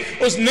वाली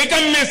उस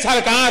निकम्मी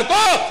सरकार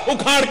को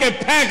उखाड़ के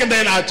फेंक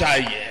देना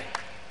चाहिए।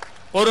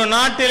 ஒரு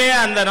நாட்டிலே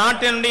அந்த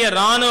நாட்டினுடைய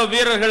ராணுவ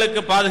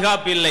வீரர்களுக்கு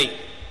பாதுகாப்பு இல்லை,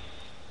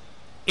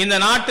 இந்த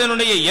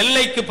நாட்டினுடைய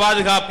எல்லைக்கு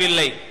பாதுகாப்பு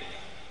இல்லை,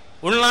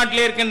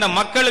 உள்நாட்டில் இருக்கின்ற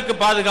மக்களுக்கு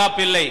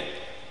பாதுகாப்பு இல்லை.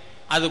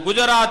 அது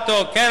குஜராத்தோ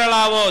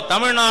கேரளாவோ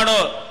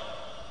தமிழ்நாடோ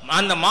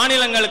அந்த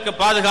மாநிலங்களுக்கு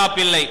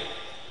பாதுகாப்பு இல்லை.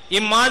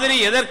 இம்மாதிரி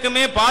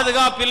எதற்குமே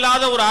பாதுகாப்பு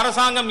இல்லாத ஒரு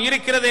அரசாங்கம்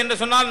இருக்கிறது என்று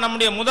சொன்னால்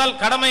நம்முடைய முதல்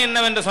கடமை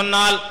என்னவென்று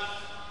சொன்னால்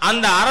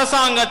அந்த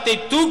அரசாங்கத்தை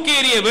தூக்கி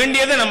எறிய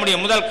வேண்டியது நம்முடைய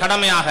முதல்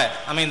கடமையாக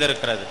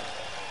அமைந்திருக்கிறது.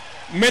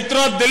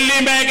 मित्रों, दिल्ली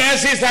में एक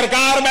ऐसी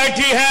सरकार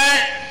बैठी है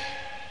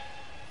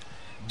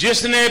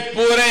जिसने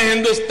पूरे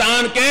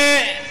हिंदुस्तान के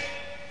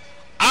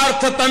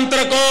अर्थतंत्र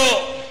को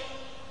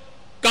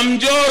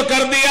कमजोर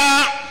कर दिया,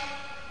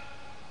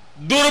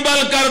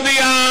 दुर्बल कर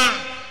दिया,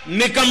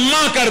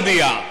 निकम्मा कर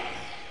दिया.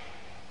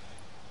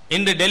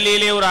 இன்று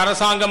டெல்லியிலே ஒரு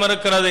அரசாங்கம்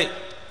இருக்கிறது.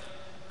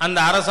 அந்த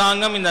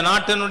அரசாங்கம் இந்த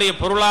நாட்டினுடைய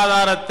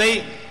பொருளாதாரத்தை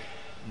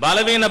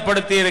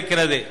பலவீனப்படுத்தி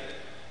இருக்கிறது,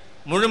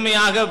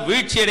 முழுமையாக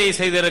வீழ்ச்சியடை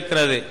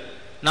செய்திருக்கிறது.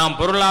 நாம்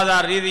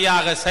பொருளாதார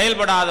ரீதியாக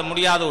செயல்படாத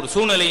முடியாத ஒரு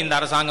சூழ்நிலை இந்த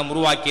அரசாங்கம்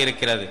உருவாக்கி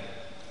இருக்கிறது.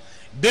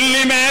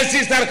 दिल्ली में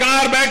ऐसी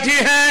सरकार बैठी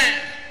है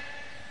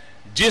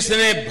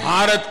जिसने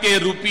भारत के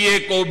रुपये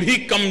को भी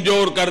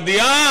कमजोर कर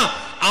दिया.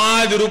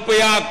 आज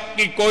रुपया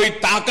की कोई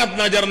ताकत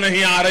नजर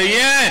नहीं आ रही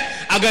है.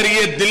 अगर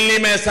ये दिल्ली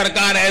में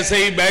सरकार ऐसे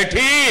ही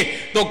बैठी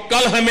तो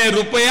कल हमें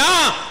रुपया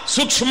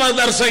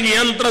सूक्ष्मदर्शक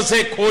यंत्र से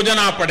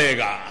खोजना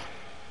पड़ेगा.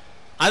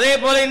 அதே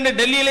போல இந்த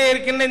டெல்லியிலே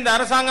இருக்கின்ற இந்த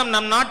அரசாங்கம்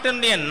நம்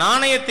நாட்டினுடைய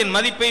நாணயத்தின்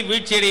மதிப்பை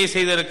வீழ்ச்சியடைய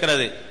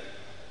செய்திருக்கிறது.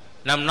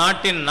 நம்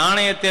நாட்டின்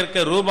நாணயத்திற்கு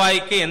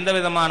ரூபாய்க்கு எந்த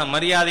விதமான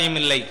மரியாதையும்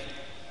இல்லை.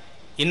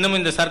 இன்னும்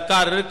இந்த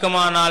சர்க்கார்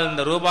இருக்குமானால்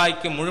இந்த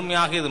ரூபாய்க்கு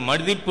முழுமையாக இது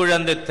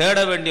மதிப்பிழந்து தேட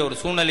வேண்டிய ஒரு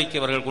சூழ்நிலைக்கு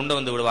இவர்கள் கொண்டு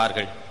வந்து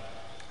விடுவார்கள்.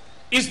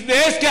 इस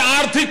देश के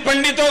आर्थिक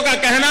पंडितों का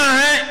कहना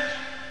है,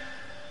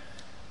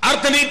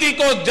 अर्थनीति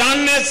को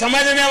जानने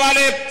समझने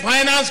वाले,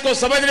 फाइनेंस को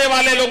समझने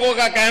वाले लोगों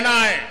का कहना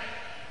है,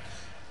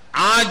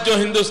 आज जो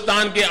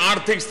हिंदुस्तान की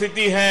आर्थिक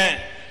स्थिति है,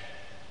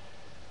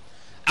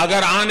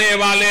 अगर आने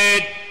वाले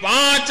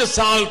 5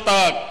 साल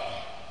तक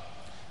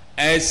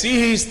ऐसी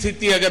ही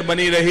स्थिति अगर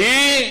बनी रही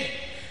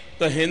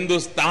तो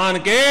हिंदुस्तान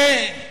के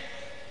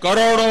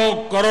करोड़ों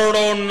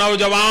करोड़ों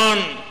नौजवान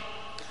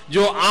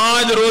जो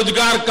आज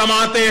रोजगार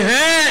कमाते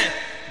हैं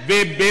वे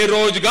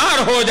बेरोजगार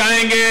हो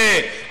जाएंगे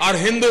और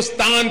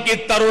हिंदुस्तान की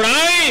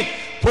तरुणाई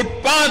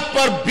फुटपाथ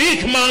पर भीख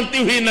मांगती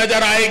हुई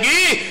नजर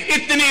आएगी.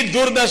 इतनी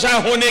दुर्दशा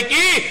होने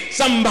की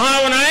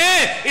संभावनाएं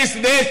इस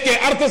देश के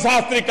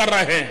अर्थशास्त्री कर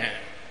रहे हैं.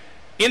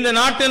 இந்த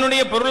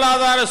நாட்டினுடைய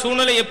பொருளாதார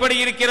சூழ்நிலை எப்படி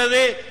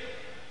இருக்கிறது?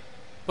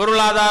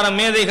 பொருளாதார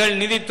மேதைகள்,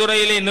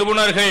 நிதித்துறையிலே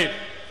நிபுணர்கள்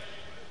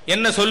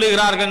என்ன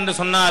சொல்லுகிறார்கள் என்று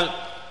சொன்னால்,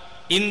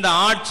 இந்த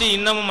ஆட்சி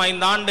இன்னமும்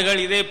 5 ஆண்டுகள்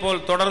இதே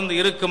போல் தொடர்ந்து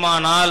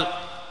இருக்குமானால்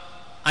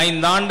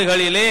 5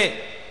 ஆண்டுகளிலே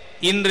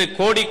இன்று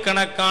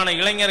கோடிக்கணக்கான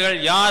இளைஞர்கள்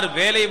யார்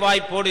வேலை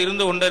வாய்ப்போடு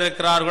இருந்து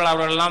கொண்டிருக்கிறார்கள்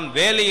அவர்களெல்லாம்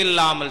வேலை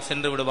இல்லாமல்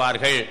சென்று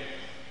விடுவார்கள்.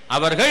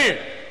 அவர்கள்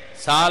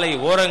சாலை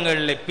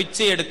ஓரங்களில்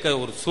பிச்சை எடுக்க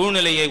ஒரு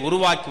சூழ்நிலையை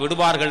உருவாக்கி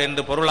விடுவார்கள்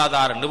என்று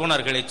பொருளாதார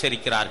நிபுணர்கள்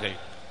எச்சரிக்கிறார்கள்.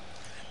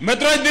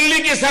 मित्रों, दिल्ली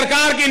की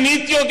सरकार की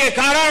नीतियों के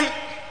कारण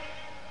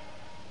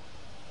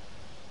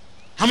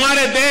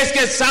हमारे देश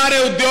के सारे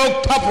उद्योग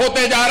ठप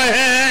होते जा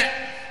रहे हैं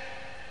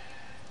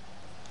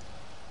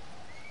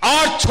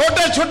और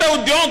छोटे छोटे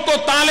उद्योग को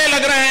ताले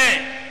लग रहे हैं.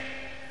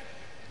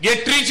 ये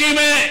ट्रिची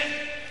में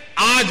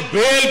आज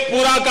भेल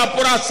पूरा का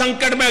पूरा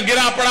संकट में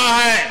गिरा पड़ा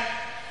है.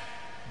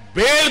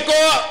 भेल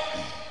को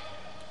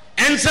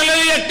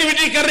एंसेलरी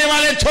एक्टिविटी करने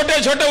वाले छोटे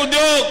छोटे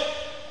उद्योग,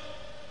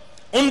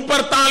 उन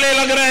पर ताले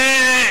लग रहे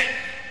हैं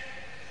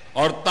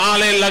और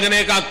ताले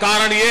लगने का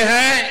कारण यह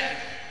है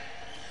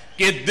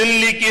कि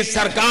दिल्ली की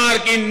सरकार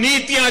की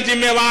नीतियां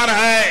जिम्मेवार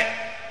है.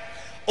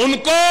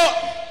 उनको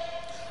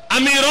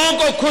अमीरों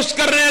को खुश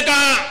करने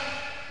का,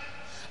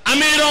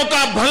 अमीरों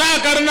का भला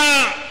करना,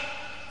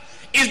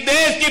 इस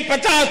देश की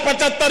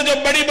 50-75 जो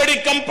बड़ी बड़ी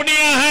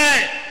कंपनियां हैं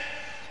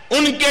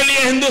उनके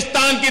लिए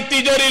हिंदुस्तान की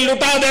तिजोरी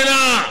लुटा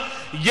देना,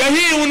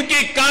 यही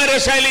उनकी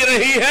कार्यशैली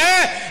रही है.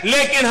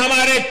 लेकिन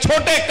हमारे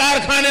छोटे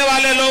कारखाने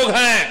वाले लोग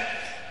हैं,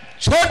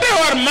 छोटे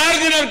और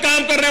मार्जिनल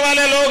काम करने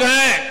वाले लोग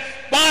हैं,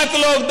 5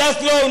 लोग 10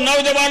 लोग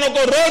नौजवानों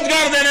को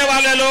रोजगार देने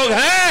वाले लोग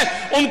हैं,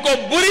 उनको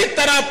बुरी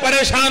तरह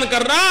परेशान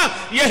करना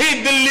यही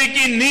दिल्ली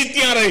की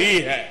नीतियां रही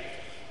है.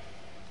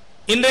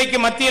 இன்றைக்கு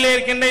மத்தியில்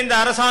இருக்கின்ற இந்த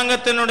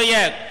அரசாங்கத்தினுடைய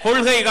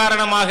கொள்கை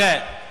காரணமாக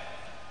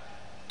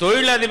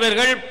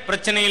தொழிலதிபர்கள்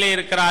பிரச்சனையிலே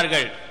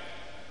இருக்கிறார்கள்.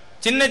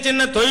 சின்ன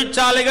சின்ன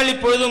தொழிற்சாலைகள்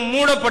இப்பொழுது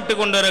மூடப்பட்டு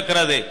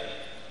கொண்டிருக்கிறது.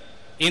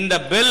 இந்த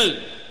பில்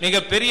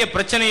மிகப்பெரிய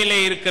பிரச்சனையிலே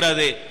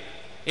இருக்கிறது.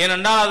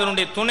 ஏனென்றால்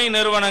அதனுடைய துணை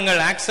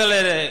நிறுவனங்கள்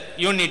ஆக்சலர்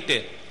யூனிட்,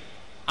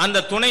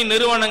 அந்த துணை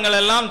நிறுவனங்கள்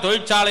எல்லாம்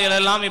தொழிற்சாலைகள்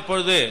எல்லாம்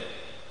இப்பொழுது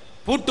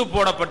பூட்டு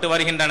போடப்பட்டு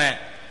வருகின்றன.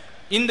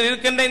 இன்று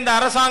இருக்கின்ற இந்த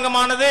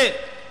அரசாங்கமானது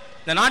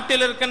இந்த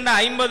நாட்டில் இருக்கின்ற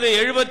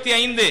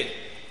 50-75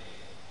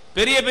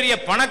 பெரிய பெரிய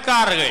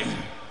பணக்காரர்கள்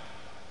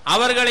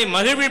அவர்களை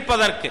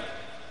மகிழ்விப்பதற்கு,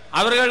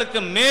 அவர்களுக்கு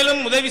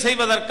மேலும் உதவி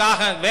செய்வதற்காக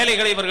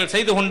வேலைகளை இவர்கள்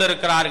செய்து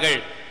கொண்டிருக்கிறார்கள்.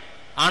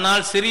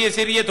 ஆனால் சிறிய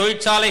சிறிய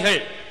தொழிற்சாலைகள்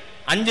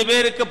 5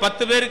 பேருக்கு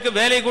 10 பேருக்கு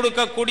வேலை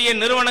கொடுக்கக்கூடிய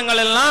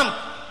நிறுவனங்கள் எல்லாம்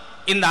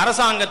இந்த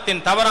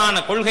அரசாங்கத்தின் தவறான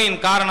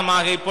கொள்கையின்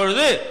காரணமாக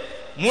இப்பொழுது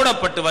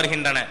மூடப்பட்டு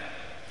வருகின்றன.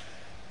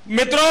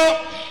 मित्रों,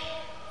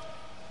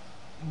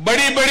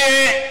 बड़ी बड़े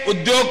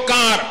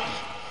उद्योगकार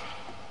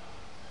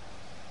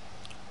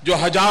जो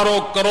हजारों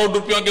करोड़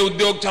रुपयों के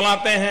उद्योग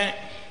चलाते हैं,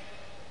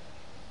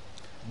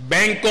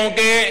 बैंकों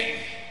के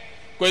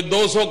कोई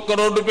 200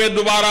 करोड़ रुपए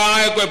डुबा रहा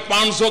है, कोई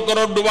 500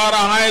 करोड़ डुबा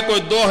रहा है,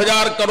 कोई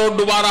 2000 करोड़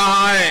डुबा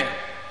रहा है,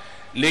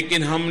 लेकिन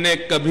हमने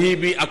कभी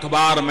भी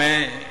अखबार में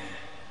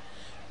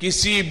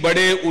किसी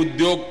बड़े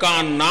उद्योग का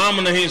नाम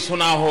नहीं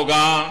सुना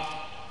होगा,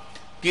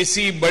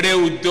 किसी बड़े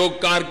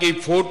उद्योगकार की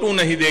फोटो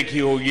नहीं देखी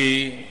होगी.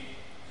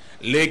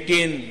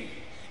 लेकिन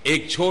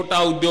एक छोटा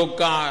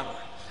उद्योगकार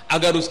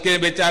अगर उसके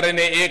बेचारे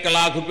ने 1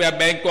 लाख रुपया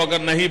बैंक को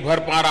अगर नहीं भर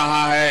पा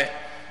रहा है,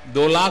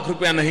 2 लाख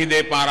रुपया नहीं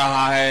दे पा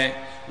रहा है,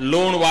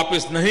 लोन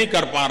वापस नहीं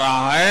कर पा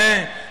रहा है,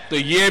 तो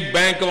ये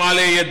बैंक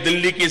वाले, ये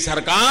दिल्ली की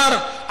सरकार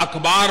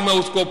अखबार में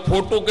उसको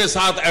फोटो के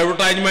साथ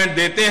एडवर्टाइजमेंट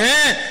देते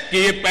हैं कि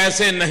ये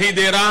पैसे नहीं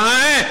दे रहा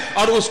है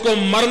और उसको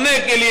मरने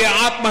के लिए,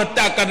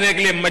 आत्महत्या करने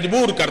के लिए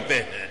मजबूर करते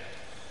हैं.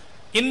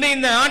 இந்த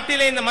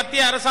நாட்டிலே இந்த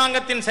மத்திய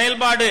அரசாங்கத்தின்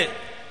செயல்பாடு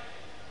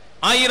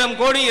 1000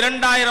 கோடி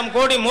 2000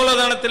 கோடி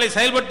மூலதனத்திலே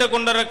செயல்பட்டு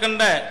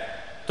கொண்டிருக்கின்ற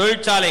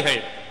தொழிற்சாலைகள்,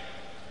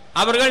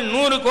 அவர்கள்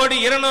 100 கோடி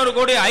 200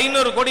 கோடி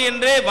 500 கோடி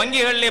என்று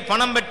வங்கிகளிலே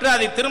பணம் பெற்று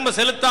அதை திரும்ப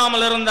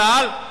செலுத்தாமல்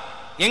இருந்தால்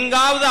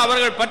எங்காவது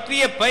அவர்கள்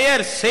பற்றிய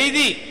பெயர்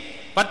செய்தி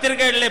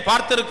பத்திரிகைகளிலே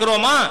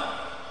பார்த்திருக்கிறோமா?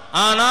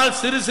 ஆனால்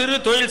சிறு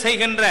சிறு தொழில்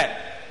செய்கின்ற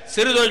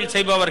சிறு தொழில்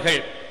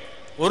செய்பவர்கள்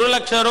 1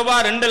 லட்சம்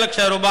ரூபாய் 2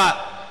 லட்சம் ரூபாய்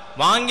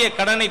வாங்கிய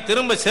கடனை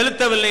திரும்ப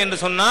செலுத்தவில்லை என்று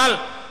சொன்னால்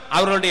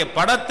அவர்களுடைய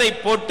படத்தை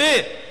போட்டு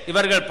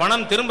இவர்கள்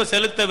பணம் திரும்ப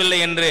செலுத்தவில்லை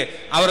என்று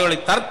அவர்களை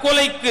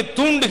தற்கொலைக்கு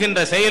தூண்டுகின்ற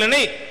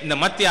செயலினை இந்த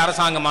மத்திய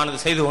அரசாங்கமானது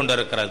செய்து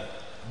கொண்டிருக்கிறது.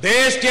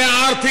 देश के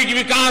आर्थिक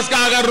विकास का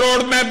अगर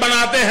रोड मैप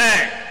बनाते हैं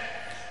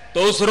तो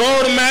उस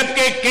रोड मैप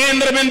के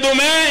केंद्र बिंदु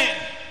में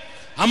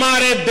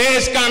हमारे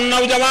देश का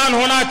नौजवान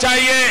होना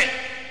चाहिए.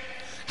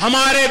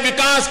 हमारे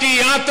विकास की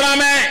यात्रा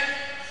में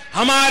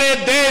हमारे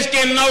देश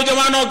के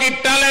नौजवानों की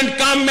टैलेंट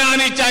काम में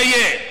आनी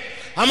चाहिए.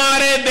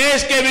 हमारे देश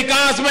के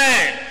विकास में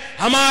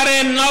हमारे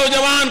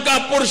नौजवान का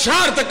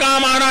पुरुषार्थ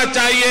काम आना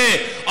चाहिए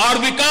और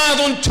विकास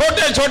उन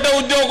छोटे छोटे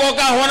उद्योगों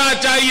का होना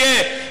चाहिए.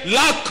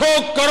 लाखों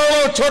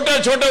करोड़ों छोटे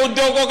छोटे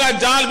उद्योगों का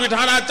जाल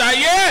बिठाना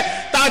चाहिए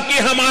ताकि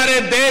हमारे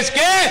देश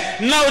के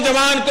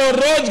नौजवान को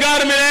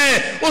रोजगार मिले.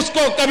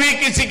 उसको कभी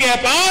किसी के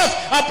पास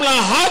अपना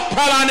हाथ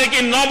फैलाने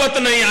की नौबत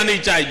नहीं आनी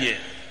चाहिए.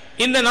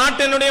 இந்த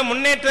நாட்டினுடைய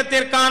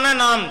முன்னேற்றத்திற்கான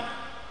நாம்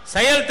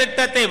செயல்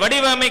திட்டத்தை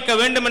வடிவமைக்க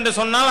வேண்டும் என்று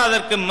சொன்னால்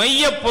அதற்கு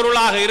மைய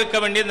பொருளாக இருக்க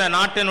வேண்டிய இந்த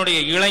நாட்டினுடைய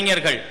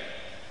இளைஞர்கள்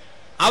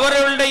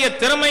அவர்களுடைய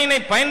திறமையினை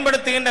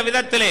பயன்படுத்துகின்ற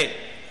விதத்திலே,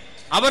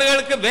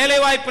 அவர்களுக்கு வேலை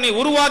வாய்ப்பினை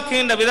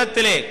உருவாக்குகின்ற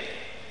விதத்திலே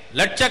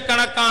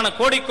லட்சக்கணக்கான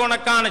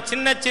கோடிக்கணக்கான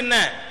சின்ன சின்ன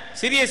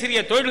சிறிய சிறிய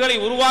தொழில்களை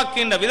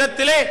உருவாக்குகின்ற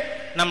விதத்திலே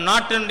நம்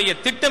நாட்டினுடைய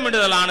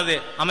திட்டமிடுதலானது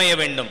அமைய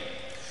வேண்டும்.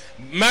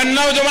 मैं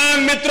नौजवान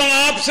मित्रों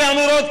आपसे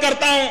अनुरोध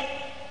करता हूं,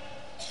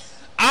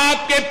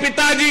 आपके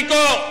पिताजी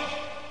को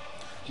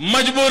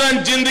मजबूरन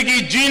जिंदगी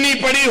जीनी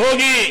पड़ी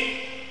होगी,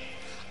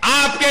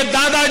 आपके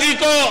दादाजी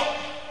को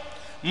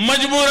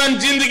मजबूरन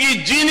जिंदगी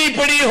जीनी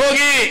पड़ी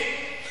होगी,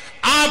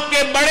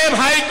 आपके बड़े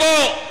भाई को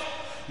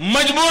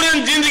मजबूरन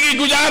जिंदगी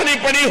गुजारनी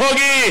पड़ी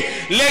होगी.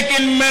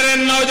 लेकिन मेरे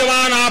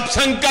नौजवान, आप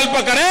संकल्प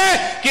करें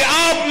कि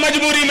आप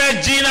मजबूरी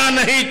में जीना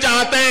नहीं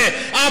चाहते,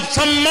 आप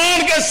सम्मान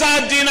के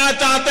साथ जीना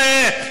चाहते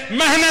हैं,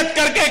 मेहनत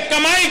करके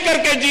कमाई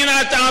करके जीना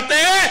चाहते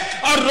हैं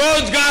और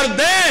रोजगार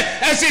दे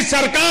ऐसी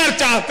सरकार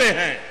चाहते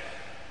हैं.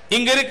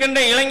 இங்க இருக்கின்ற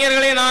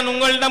இளைஞர்களை நான்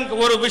உங்களிடம்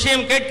ஒரு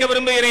விஷயம் கேட்க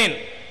விரும்புகிறேன்.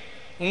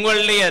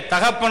 உங்களுடைய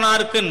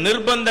தகப்பனாருக்கு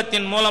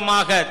நிர்பந்தத்தின்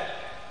மூலமாக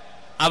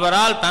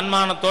அவரால்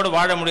தன்மானத்தோடு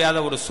வாழ முடியாத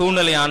ஒரு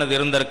சூழ்நிலையானது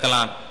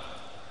இருந்திருக்கலாம்.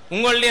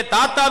 உங்களுடைய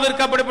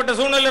தாத்தாவிற்கு அப்படிப்பட்ட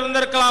சூழ்நிலை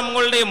இருந்திருக்கலாம்,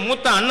 உங்களுடைய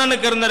மூத்த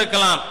அண்ணனுக்கு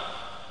இருந்திருக்கலாம்.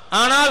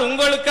 ஆனால்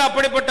உங்களுக்கு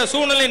அப்படிப்பட்ட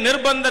சூழ்நிலை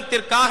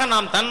நிர்பந்தத்திற்காக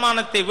நாம்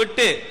தன்மானத்தை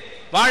விட்டு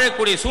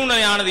வாழக்கூடிய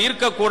சூழ்நிலையானது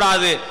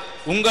இருக்கக்கூடாது.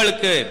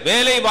 உங்களுக்கு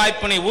வேலை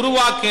வாய்ப்பினை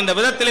உருவாக்குகின்ற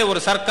விதத்திலே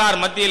ஒரு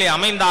சர்க்கார் மத்தியிலே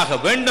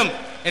அமைந்தாக வேண்டும்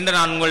என்று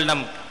நான்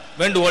உங்களிடம்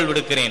வேண்டுகோள்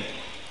விடுக்கிறேன்.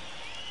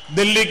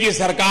 दिल्ली की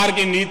सरकार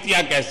की नीतियां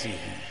कैसी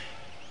हैं?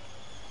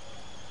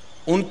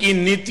 उनकी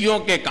नीतियों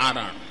के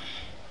कारण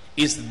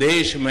इस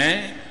देश में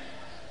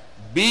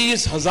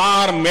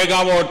 20,000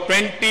 मेगावाट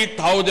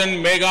 20,000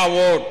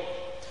 मेगावाट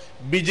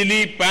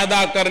बिजली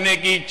पैदा करने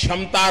की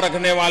क्षमता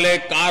रखने वाले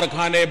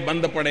कारखाने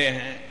बंद पड़े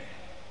हैं।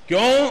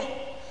 क्यों?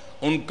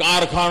 उन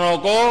कारखानों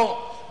को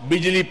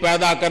बिजली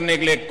पैदा करने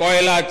के लिए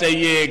कोयला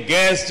चाहिए,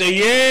 गैस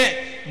चाहिए,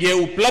 ये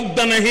उपलब्ध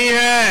नहीं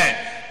है।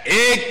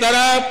 एक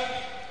तरफ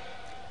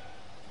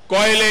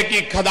कोयले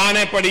की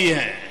खदानें पड़ी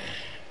हैं,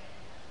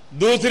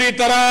 दूसरी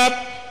तरफ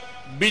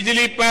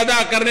बिजली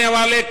पैदा करने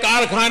वाले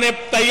कारखाने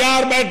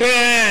तैयार बैठे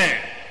हैं,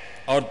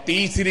 और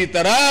तीसरी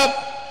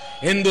तरफ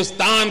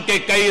हिंदुस्तान के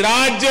कई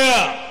राज्य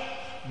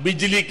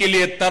बिजली के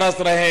लिए तरस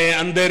रहे हैं,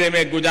 अंधेरे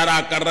में गुजारा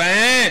कर रहे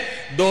हैं।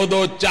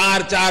 2-2,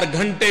 4-4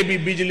 घंटे भी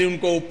बिजली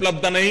उनको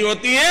उपलब्ध नहीं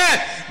होती है।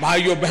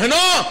 भाइयों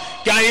बहनों,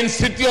 क्या इन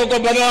स्थितियों को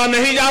बदला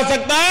नहीं जा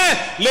सकता है?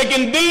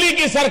 लेकिन दिल्ली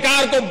की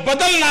सरकार को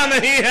बदलना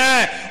नहीं है,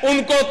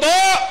 उनको तो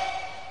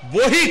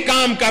वही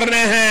काम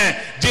करने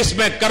हैं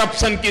जिसमें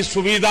करप्शन की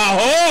सुविधा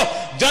हो,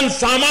 जन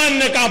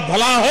सामान्य का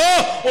भला हो,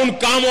 उन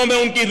कामों में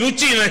उनकी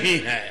रुचि नहीं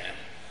है।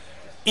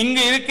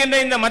 இங்கு இருக்கின்ற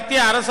இந்த மத்திய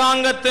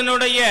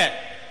அரசாங்கத்தினுடைய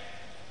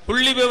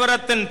புள்ளி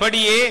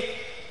விவரத்தின்படியே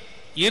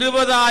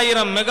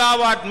 20,000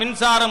 மெகாவாட்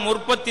மின்சாரம்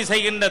உற்பத்தி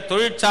செய்கின்ற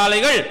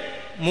தொழிற்சாலைகள்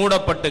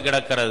மூடப்பட்டு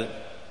கிடக்கிறது.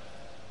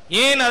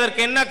 ஏன்?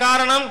 அதற்கு என்ன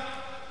காரணம்?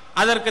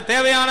 அதற்கு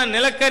தேவையான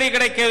நிலக்கரி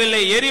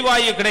கிடைக்கவில்லை,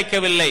 எரிவாயு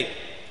கிடைக்கவில்லை.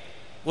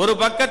 ஒரு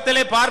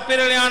பக்கத்திலே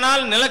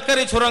பார்ப்பீர்களானால்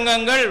நிலக்கரி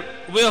சுரங்கங்கள்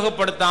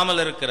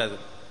உபயோகப்படுத்தாமல் இருக்கிறது,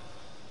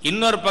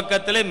 இன்னொரு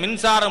பக்கத்திலே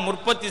மின்சாரம்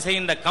உற்பத்தி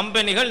செய்கின்ற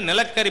கம்பெனிகள்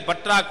நிலக்கரி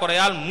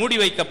பற்றாக்குறையால் மூடி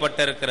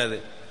வைக்கப்பட்டிருக்கிறது.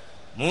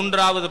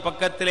 மூன்றாவது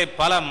பக்கத்திலே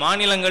பல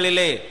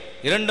மாநிலங்களிலே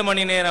 2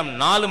 மணி நேரம்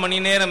 4 மணி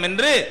நேரம்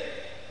என்று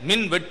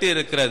மின் வெட்டு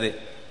இருக்கிறது.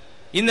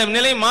 இந்த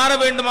நிலை மாற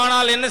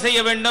வேண்டுமானால் என்ன செய்ய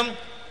வேண்டும்?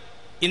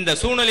 இந்த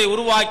சூழ்நிலை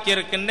உருவாக்கி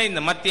இருக்கின்ற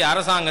இந்த மத்திய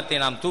அரசாங்கத்தை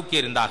நாம் தூக்கி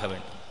எறிந்தாக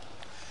வேண்டும்.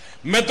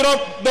 मित्रों,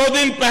 2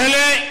 दिन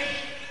पहले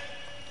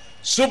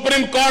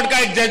सुप्रीम कोर्ट का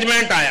एक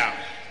जजमेंट आया,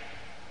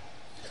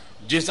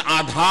 जिस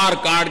आधार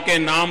कार्ड के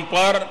नाम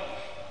पर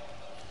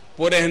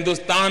पूरे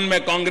हिंदुस्तान में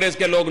कांग्रेस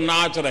के लोग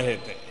नाच रहे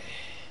थे,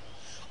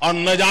 और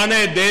न जाने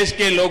देश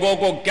के लोगों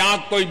को क्या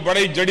कोई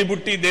बड़ी जड़ी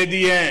बूटी दे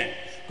दी है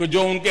कि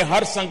जो उनके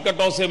हर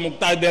संकटों से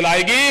मुक्ति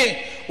दिलाएगी,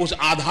 उस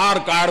आधार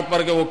कार्ड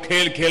पर के वो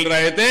खेल खेल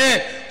रहे थे।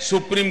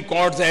 सुप्रीम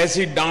कोर्ट से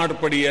ऐसी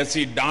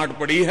डांट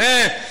पड़ी है।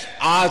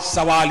 आज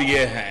सवाल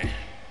ये है,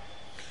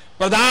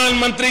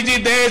 प्रधानमंत्री जी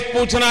देश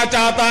पूछना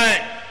चाहता है,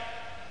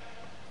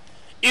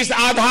 इस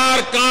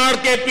आधार कार्ड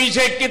के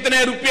पीछे कितने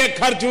रुपए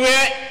खर्च हुए,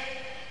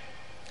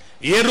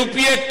 ये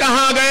रुपए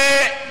कहां गए,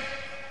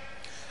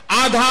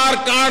 आधार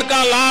कार्ड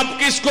का लाभ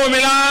किसको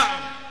मिला?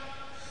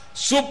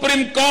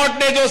 सुप्रीम कोर्ट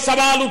ने जो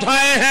सवाल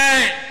उठाए हैं,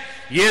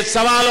 ये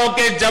सवालों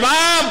के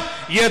जवाब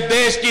ये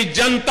देश की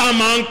जनता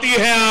मांगती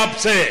है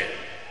आपसे।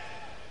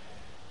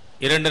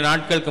 2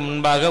 நாட்களுக்கு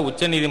முன்பாக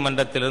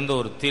உச்சநீதிமன்றத்திலிருந்து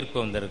ஒரு தீர்ப்பு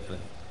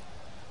வந்திருக்கிறது.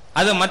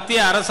 அது மத்திய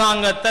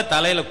அரசாங்கத்தை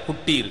தலையில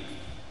குட்டி இருக்கு.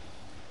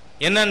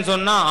 என்னன்னு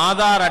சொன்னா,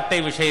 ஆதார் அட்டை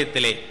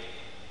விஷயத்திலே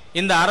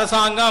இந்த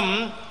அரசாங்கம்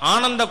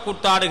ஆனந்த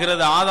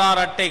கூத்தாடுகிறது.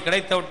 ஆதார் அட்டை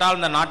கிடைத்துவிட்டால்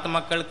இந்த நாட்டு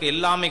மக்களுக்கு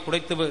எல்லாமே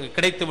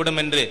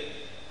கிடைத்துவிடும் என்று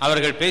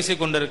அவர்கள்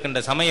பேசிக் கொண்டிருக்கின்ற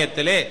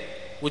சமயத்திலே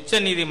உச்ச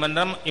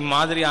நீதிமன்றம்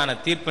இம்மாதிரியான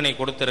தீர்ப்பினை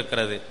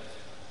கொடுத்திருக்கிறது.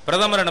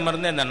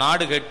 பிரதமரிடமிருந்து இந்த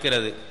நாடு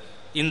கேட்கிறது,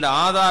 இந்த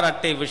ஆதார்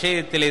அட்டை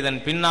விஷயத்தில்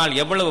இதன் பின்னால்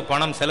எவ்வளவு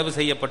பணம் செலவு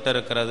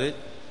செய்யப்பட்டிருக்கிறது,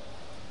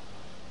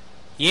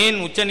 ஏன்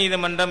உச்ச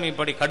நீதிமன்றம்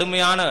இப்படி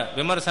கடுமையான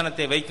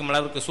விமர்சனத்தை வைக்கும்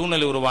அளவுக்கு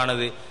சூழ்நிலை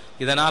உருவானது,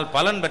 இதனால்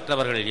பலன்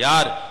பெற்றவர்கள்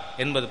யார்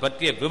என்பது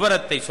பற்றிய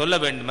விவரத்தை சொல்ல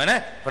வேண்டும் என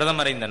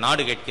பிரதமரை இந்த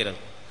நாடு கேட்கிறது.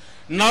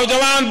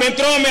 नौजवान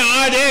मित्रों, में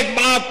आज एक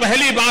बात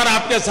पहली बार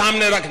आपके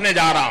सामने रखने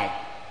जा रहा हूं।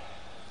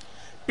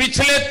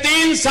 पिछले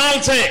 3 साल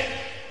से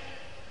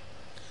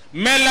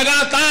मैं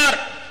लगातार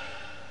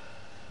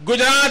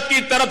गुजरात की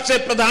तरफ से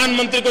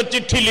प्रधानमंत्री को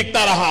चिट्ठी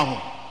लिखता रहा हूं,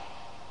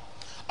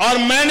 और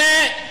मैंने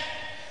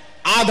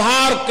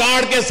आधार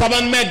कार्ड के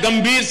संबंध में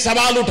गंभीर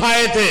सवाल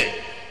उठाए थे।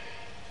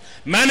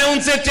 मैंने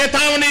उनसे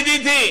चेतावनी दी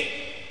थी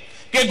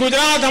कि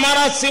गुजरात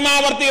हमारा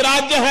सीमावर्ती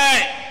राज्य है,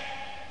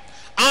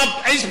 आप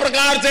इस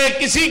प्रकार से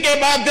किसी के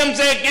माध्यम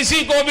से किसी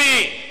को भी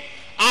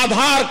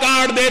आधार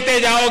कार्ड देते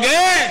जाओगे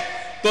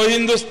तो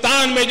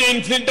हिंदुस्तान में जो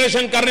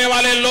इन्फिल्ट्रेशन करने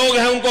वाले लोग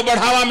हैं उनको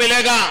बढ़ावा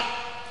मिलेगा,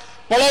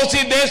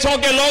 पड़ोसी देशों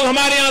के लोग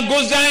हमारे यहां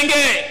घुस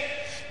जाएंगे,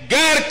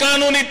 गैर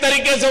कानूनी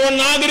तरीके से वो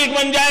नागरिक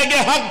बन जाएंगे,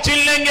 हक छीन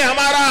लेंगे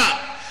हमारा।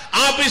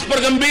 आप इस पर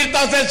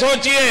गंभीरता से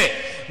सोचिए।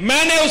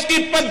 मैंने उसकी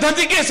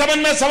पद्धति के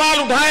संबंध में सवाल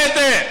उठाए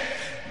थे।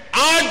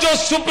 आज जो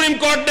सुप्रीम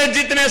कोर्ट ने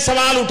जितने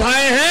सवाल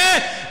उठाए हैं,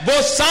 वो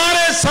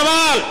सारे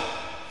सवाल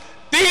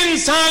 3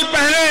 साल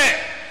पहले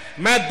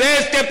मैं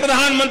देश के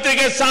प्रधानमंत्री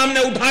के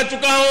सामने उठा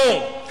चुका हूं।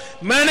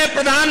 मैंने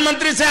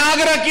प्रधानमंत्री से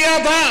आग्रह किया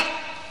था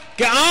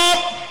कि आप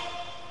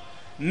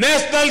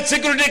नेशनल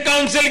सिक्योरिटी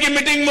काउंसिल की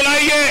मीटिंग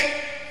बुलाइए,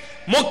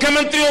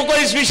 मुख्यमंत्रियों को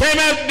इस विषय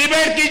में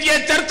डिबेट कीजिए,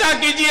 चर्चा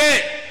कीजिए।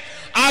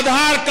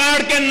 आधार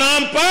कार्ड के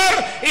नाम पर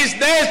इस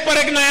देश पर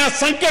एक नया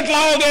संकट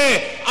लाओगे,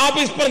 आप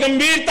इस पर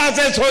गंभीरता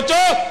से सोचो।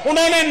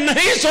 उन्होंने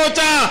नहीं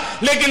सोचा,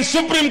 लेकिन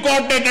सुप्रीम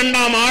कोर्ट ने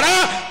डंडा मारा,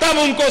 तब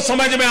उनको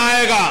समझ में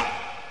आएगा।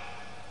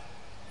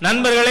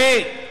 நண்பர்களே,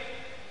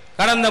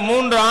 கடந்த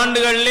 3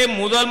 ஆண்டுகளிலே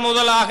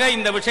முதலாக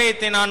இந்த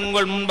விஷயத்தை நான்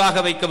உங்கள்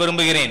முன்பாக வைக்க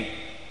விரும்புகிறேன்.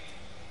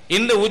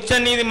 இந்த உச்ச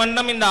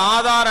நீதிமன்றம் இந்த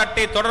ஆதார்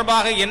அட்டை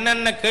தொடர்பாக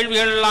என்னென்ன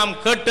கேள்விகள் எல்லாம்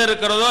கேட்டு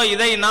இருக்கிறதோ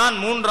இதை நான்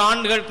 3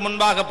 ஆண்டுகளுக்கு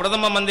முன்பாக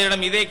பிரதம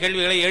மந்திரியிடம் இதே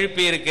கேள்விகளை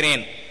எழுப்பி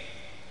இருக்கிறேன்.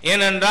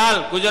 ஏனென்றால்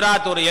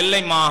குஜராத் ஒரு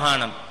எல்லை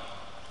மாகாணம்.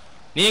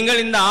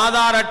 நீங்கள் இந்த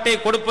ஆதார் அட்டை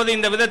கொடுப்பது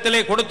இந்த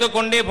விதத்திலே கொடுத்து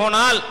கொண்டே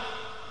போனால்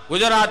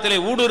குஜராத்திலே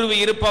ஊடுருவி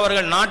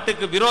இருப்பவர்கள்,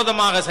 நாட்டுக்கு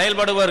விரோதமாக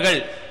செயல்படுபவர்கள்,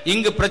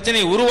 இங்கு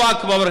பிரச்சனை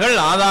உருவாக்குபவர்கள்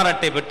ஆதார்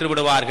அட்டை பெற்று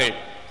விடுவார்கள்.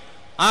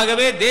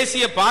 ஆகவே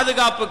தேசிய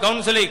பாதுகாப்பு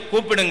கவுன்சிலை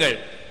கூப்பிடுங்கள்,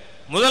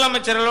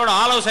 முதலமைச்சர்களோடு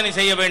ஆலோசனை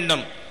செய்ய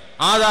வேண்டும்.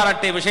 ஆதார்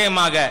அட்டை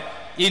விஷயமாக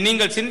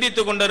நீங்கள்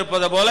சிந்தித்துக்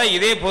கொண்டிருப்பது போல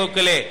இதே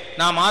போக்கிலே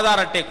நாம்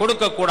ஆதார் அட்டை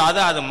கொடுக்க கூடாது,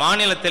 அது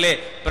மாநிலத்திலே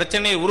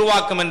பிரச்சனையை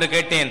உருவாக்கும் என்று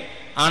கேட்டேன்.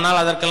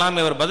 ஆனால் அதற்கெல்லாம்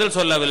இவர் பதில்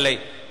சொல்லவில்லை.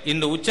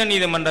 இந்த உச்ச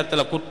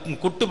நீதிமன்றத்தில்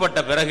குட்டுப்பட்ட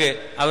பிறகு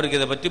அவருக்கு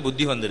இதை பற்றி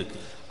புத்தி வந்திருக்கு.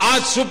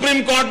 आज सुप्रीम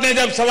कोर्ट ने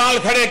जब सवाल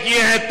खड़े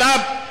किए हैं तब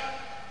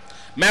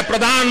मैं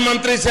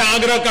प्रधानमंत्री से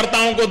आग्रह करता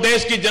हूं कि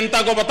देश की जनता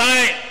को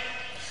बताएं,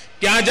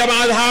 क्या जब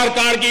आधार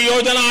कार्ड की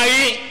योजना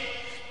आई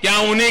क्या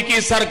उन्हीं की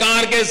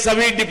सरकार के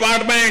सभी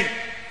डिपार्टमेंट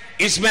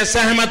इसमें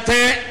सहमत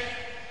थे?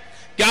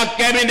 क्या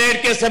कैबिनेट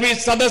के सभी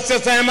सदस्य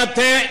सहमत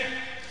थे?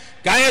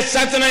 क्या यह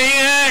सच नहीं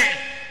है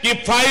कि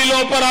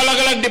फाइलों पर अलग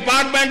अलग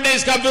डिपार्टमेंट ने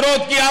इसका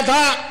विरोध किया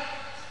था?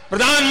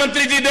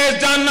 प्रधानमंत्री जी, देश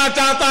जानना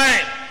चाहता है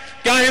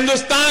क्या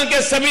हिंदुस्तान के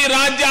सभी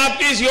राज्य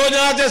आपकी इस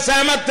योजना से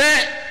सहमत थे?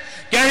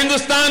 क्या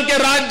हिंदुस्तान के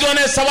राज्यों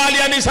ने सवाल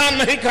या निशान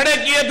नहीं खड़े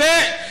किए थे?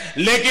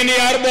 लेकिन ये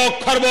अरबों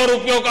खरबों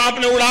रुपयों को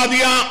आपने उड़ा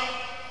दिया।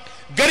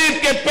 गरीब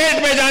के पेट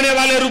में जाने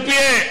वाले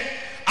रुपये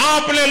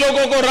आपने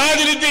लोगों को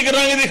राजनीतिक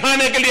रंग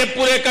दिखाने के लिए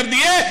पूरे कर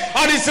दिए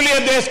और इसलिए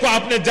देश को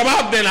आपने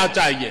जवाब देना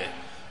चाहिए.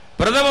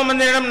 பிரதம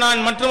மந்திரியிடம்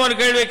நான் மற்றொரு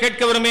கேள்வியை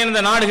கேட்க விரும்பிய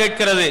இந்த நாடு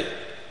கேட்கிறது.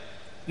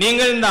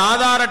 நீங்கள் இந்த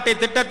ஆதார் அட்டை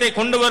திட்டத்தை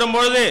கொண்டு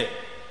வரும்பொழுது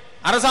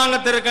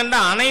அரசாங்கத்திற்கென்ற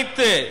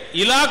அனைத்து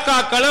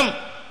இலாக்காக்களும்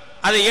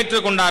அதை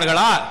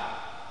ஏற்றுக்கொண்டார்களா?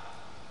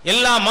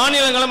 எல்லா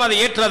மாநிலங்களும் அதை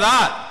ஏற்றதா?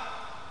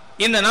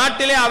 இந்த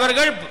நாட்டிலே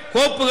அவர்கள்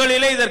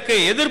கோப்புகளிலே இதற்கு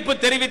எதிர்ப்பு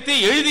தெரிவித்து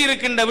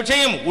எழுதியிருக்கின்ற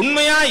விஷயம்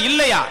உண்மையா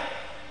இல்லையா?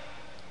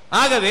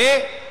 ஆகவே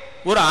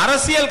ஒரு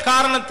அரசியல்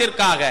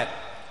காரணத்திற்காக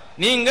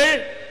நீங்கள்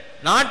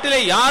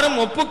நாட்டிலே யாரும்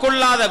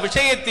ஒப்புக்கொள்ளாத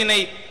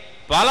விஷயத்தினை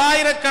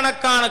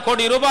பலாயிரக்கணக்கான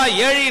கோடி ரூபாய்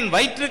ஏழையின்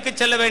வயிற்றுக்கு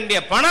செல்ல வேண்டிய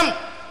பணம்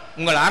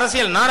உங்கள்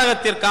அரசியல்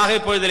நாடகத்திற்காக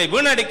இப்பொழுது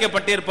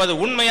வீணடிக்கப்பட்டிருப்பது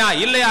உண்மையா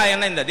இல்லையா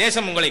என இந்த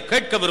தேசம் உங்களை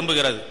கேட்க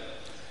விரும்புகிறது.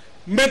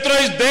 मित्रों,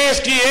 इस देश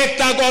की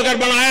एकता को अगर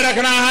बनाए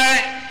रखना है,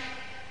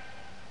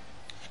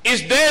 इस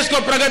देश को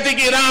प्रगति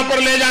की राह पर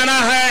ले जाना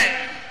है,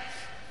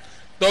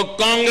 तो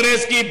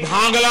कांग्रेस की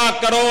भागला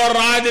करो और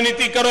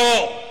राजनीति करो.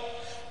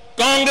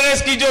 कांग्रेस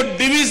की जो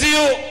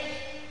डिविजिव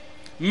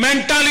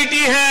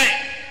मेंटालिटी है,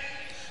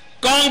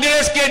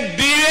 कांग्रेस के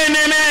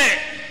डीएनए में,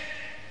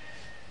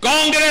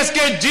 कांग्रेस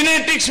के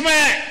जेनेटिक्स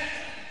में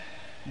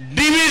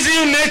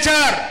डिविजिव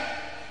नेचर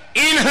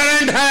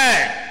इनहेरेंट है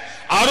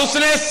और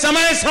उसने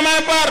समय समय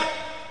पर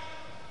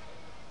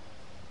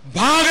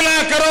भागला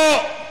करो,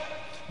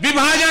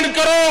 विभाजन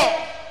करो,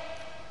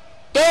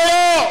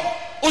 तोड़ो,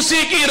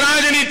 उसी की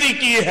राजनीति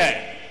की है.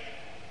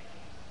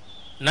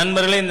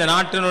 நண்பர்களே, இந்த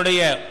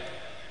நாட்டினுடைய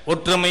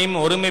ஒற்றுமையும்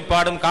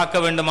ஒருமைப்பாடும் காக்க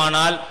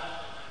வேண்டுமானால்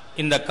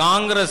இந்த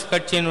காங்கிரஸ்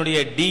கட்சியினுடைய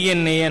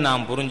டிஎன்ஏ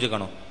நாம்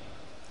புரிஞ்சுக்கணும்.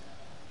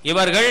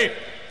 இவர்கள்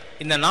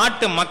இந்த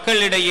நாட்டு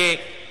மக்களிடையே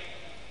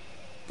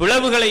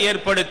பிளவுகளை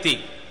ஏற்படுத்தி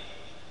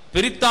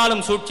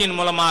பிரித்தாளும் சூழ்ச்சியின்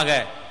மூலமாக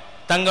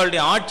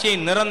தங்களுடைய ஆட்சியை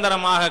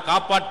நிரந்தரமாக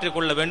காப்பாற்றிக்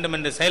கொள்ள வேண்டும்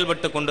என்று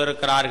செயல்பட்டுக்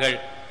கொண்டிருக்கிறார்கள்.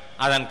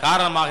 அதன்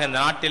காரணமாக இந்த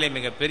நாட்டிலே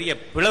மிகப்பெரிய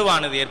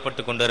பிளவானது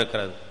ஏற்பட்டுக்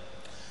கொண்டிருக்கிறது.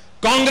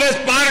 कांग्रेस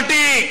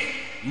पार्टी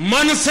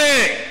मन से,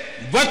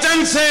 वचन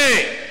से,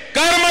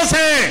 कर्म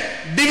से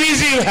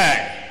डिविजिव है.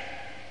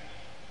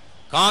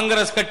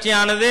 காங்கிரஸ்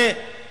கட்சியானது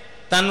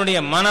தன்னுடைய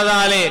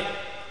மனதாலே,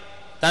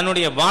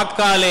 தன்னுடைய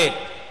வாக்காலே,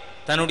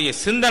 தன்னுடைய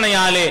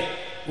சிந்தனையாலே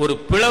ஒரு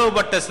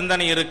பிளவுபட்ட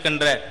சிந்தனை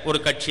இருக்கின்ற ஒரு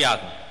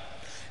கட்சியாகும்.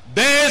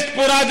 देश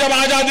पूरा जब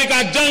आजादी का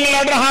जंग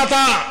लड़ रहा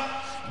था,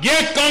 ये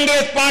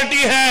कांग्रेस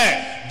पार्टी है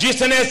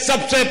जिसने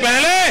सबसे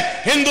पहले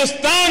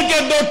हिंदुस्तान के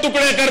 2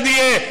 टुकड़े कर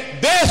दिए,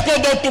 देश को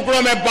 2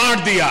 टुकड़ों में बांट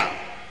दिया.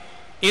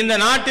 இந்த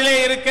நாட்டிலே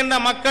இருக்கின்ற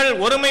மக்கள்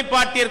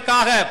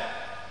ஒருமைப்பாட்டிற்காக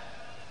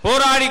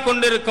போராடி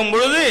கொண்டிருக்கும்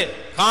பொழுது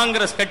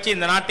காங்கிரஸ் கட்சி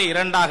இந்த நாட்டை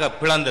 2ஆக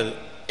பிளந்தது.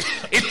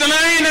 इतना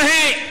ही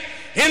नहीं,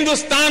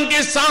 हिंदुस्तान की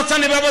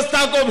शासन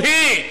व्यवस्था को भी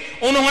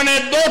उन्होंने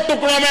 2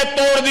 टुकड़ों में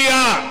तोड़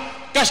दिया.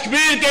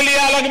 कश्मीर के लिए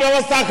अलग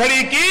व्यवस्था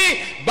खड़ी की,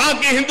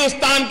 बाकी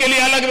हिंदुस्तान के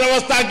लिए अलग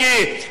व्यवस्था की.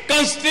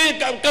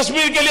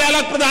 कश्मीर के लिए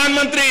अलग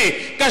प्रधानमंत्री,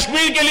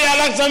 कश्मीर के लिए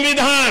अलग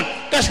संविधान,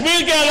 कश्मीर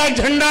के अलग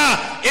झंडा.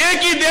 एक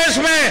ही देश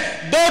में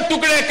 2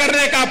 टुकड़े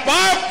करने का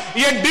पाप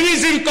ये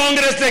डिविजिव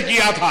कांग्रेस ने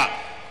किया था.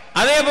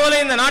 அதே போல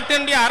இந்த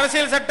நாட்டினுடைய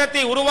அரசியல்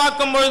சட்டத்தை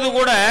உருவாக்கும் பொழுது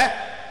கூட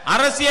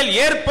அரசியல்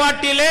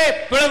ஏற்பாட்டிலே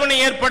பிளவினை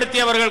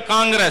ஏற்படுத்தியவர்கள்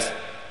காங்கிரஸ்.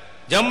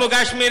 ஜம்மு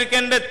காஷ்மீருக்கு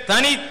என்று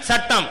தனி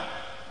சட்டம்,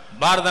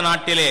 பாரத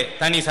நாட்டிலே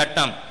தனி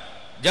சட்டம்,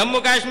 ஜம்மு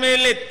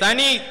காஷ்மீரிலே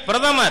தனி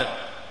பிரதமர்,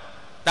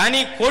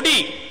 தனி கொடி,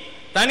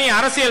 தனி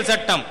அரசியல்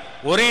சட்டம்.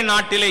 ஒரே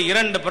நாட்டிலே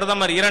 2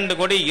 பிரதமர், 2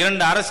 கொடி,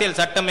 2 அரசியல்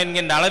சட்டம்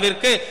என்கின்ற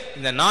அளவிற்கு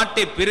இந்த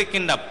நாட்டை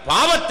பிரிக்கின்ற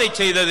பாவத்தை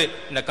செய்தது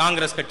இந்த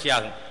காங்கிரஸ்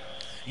கட்சியாகும்.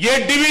 ये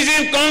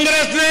डिवीजन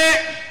कांग्रेस ने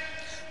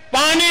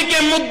पानी के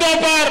मुद्दों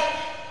पर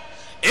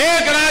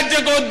एक राज्य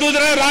को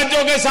दूसरे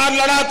राज्यों के साथ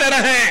लड़ाते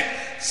रहे.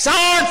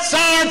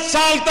 60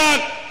 साल तक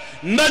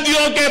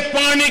नदियों के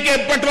पानी के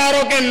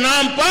बंटवारों के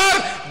नाम पर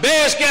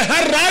देश के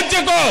हर राज्य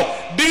को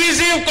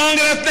डिवीजन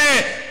कांग्रेस ने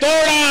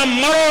तोड़ा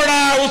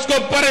मरोड़ा, उसको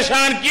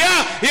परेशान किया.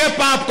 ये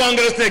पाप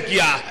कांग्रेस ने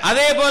किया.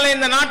 அதே போல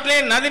இந்த நாட்டிலே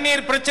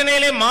நதிநீர்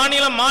பிரச்சனையிலே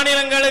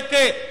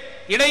மாநிலங்களுக்கு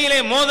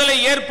இடையிலே மோதலை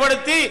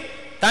ஏற்படுத்தி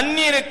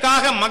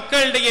தண்ணீருக்காக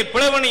மக்களிடையே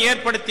பிளவனை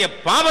ஏற்படுத்திய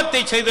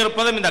பாவத்தை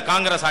செய்திருப்பதும் இந்த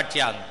காங்கிரஸ்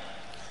ஆட்சியாகும்.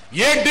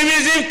 ये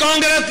डिवीजन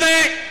कांग्रेस ने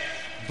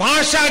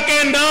भाषा के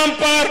नाम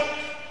पर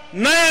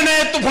नए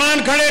नए तूफान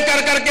खड़े कर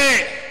करके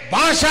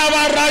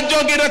भाषावार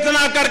राज्यों की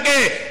रचना करके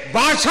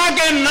भाषा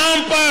के नाम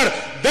पर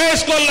देश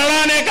को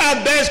लड़ाने का,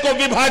 देश को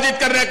विभाजित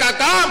करने का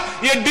काम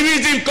ये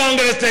डिवीजन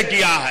कांग्रेस ने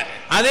किया है.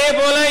 அதே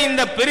போல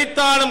இந்த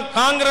பிரித்தாளும்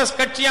காங்கிரஸ்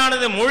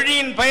கட்சியானது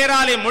மொழியின்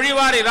பெயராலே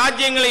மொழிவாரி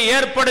ராஜ்யங்களை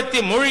ஏற்படுத்தி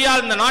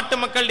மொழியால் இந்த நாட்டு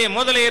மக்களுடைய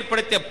மோதலை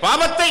ஏற்படுத்திய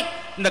பாவத்தை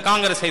இந்த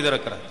காங்கிரஸ்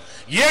செய்திருக்கிறது.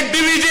 ये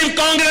डिवीजन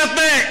कांग्रेस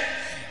ने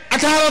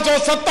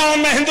 1857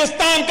 में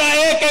हिंदुस्तान का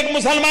एक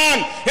मुसलमान,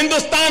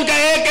 हिंदुस्तान का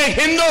एक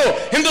हिंदू,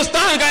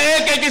 हिंदुस्तान का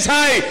एक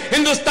ईसाई,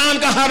 हिंदुस्तान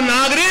का हर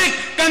नागरिक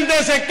कंधे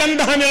से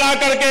कंधा मिला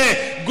करके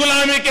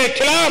गुलामी के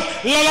खिलाफ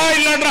लड़ाई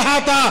लड़ रहा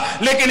था.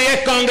 लेकिन एक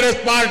कांग्रेस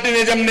पार्टी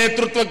ने जब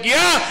नेतृत्व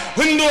किया,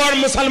 हिंदू और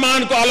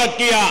मुसलमान को अलग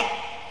किया,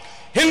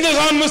 हिंदू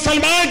और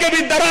मुसलमान के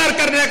भी दरार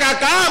करने का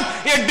काम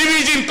ये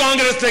डिवीजन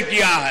कांग्रेस ने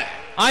किया है.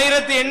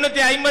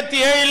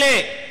 1857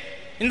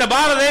 இந்த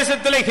பாரத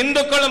தேசத்திலே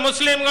இந்துக்களும்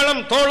முஸ்லிம்களும்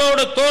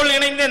தோளோடு தோள்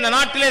இணைந்து இந்த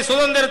நாட்டிலே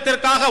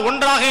சுதந்திரத்திற்காக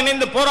ஒன்றாக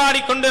இணைந்து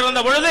போராடி கொண்டிருந்த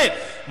பொழுது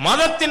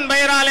மதத்தின்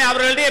பெயராலே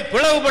அவர்களிடையே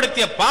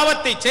பிளவுபடுத்திய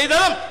பாவத்தை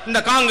செய்ததும் இந்த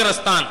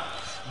காங்கிரஸ் தான்.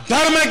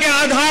 धर्म के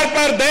आधार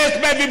पर देश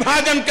में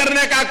विभाजन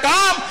करने का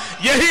काम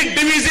यही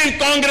डिवीजन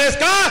कांग्रेस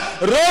का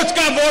रोज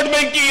का वोट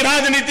बैंक की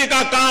राजनीति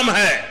का काम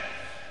है.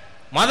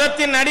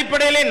 மதத்தின்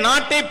அடிப்படையிலே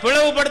நாட்டை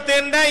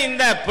பிளவுபடுத்துகின்ற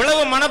இந்த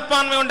பிளவு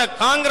மனப்பான்மை கொண்ட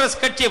காங்கிரஸ்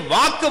கட்சி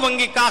வாக்கு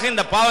வங்கிக்காக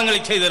இந்த பாவங்களை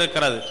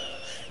செய்திருக்கிறது.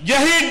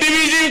 यही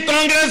डिवीजन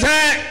कांग्रेस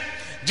है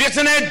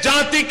जिसने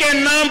जाति के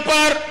नाम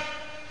पर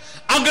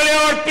अगले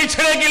और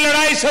पिछड़े की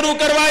लड़ाई शुरू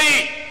करवाई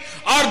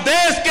और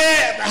देश के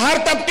हर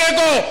तबके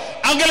को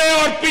अगले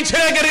और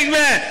पिछड़े के रूप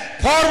में,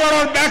 फॉरवर्ड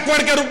और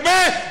बैकवर्ड के रूप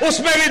में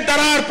उसमें भी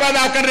दरार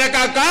पैदा करने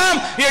का काम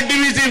ये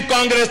डिवीजन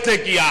कांग्रेस ने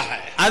किया है.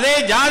 அதே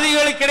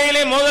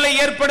ஜாதிகளுக்கிடையிலே மோதலை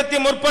ஏற்படுத்தி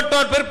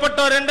முற்பட்டோர்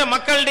பிற்பட்டோர் என்ற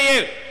மக்களிடையே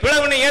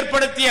பிளவினை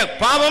ஏற்படுத்திய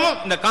பாவமும்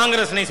இந்த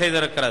காங்கிரஸ்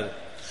செய்திருக்கிறது.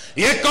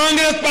 ये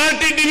कांग्रेस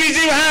पार्टी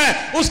डिवीजन है,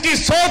 उसकी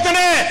सोच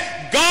ने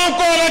गांव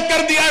को अलग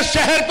कर दिया,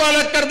 शहर को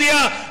अलग कर दिया,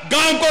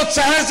 गांव को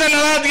शहर से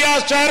लड़ा दिया,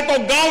 शहर को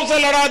गांव से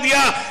लड़ा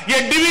दिया. ये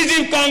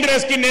डिवीजन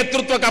कांग्रेस की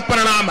नेतृत्व का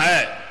परिणाम है.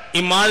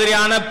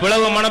 இம்மாதிரியான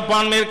பிளவு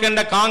மனப்பான்மை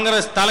இருக்கின்ற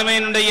காங்கிரஸ்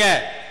தலைமையினுடைய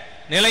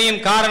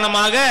நிலையின்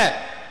காரணமாக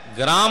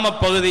கிராம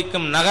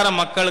பகுதிக்கும் நகர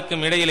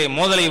மக்களுக்கும் இடையிலே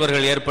மோதலை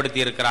இவர்கள் ஏற்படுத்தி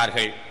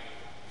இருக்கிறார்கள்.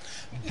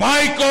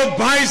 भाई को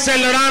भाई से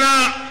लड़ाना,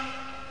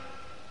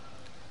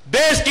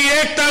 देश की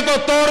एकता को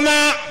तोड़ना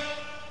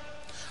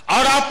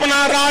और अपना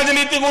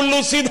राजनीतिक उल्लू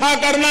सीधा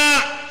करना,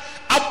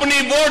 अपनी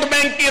वोट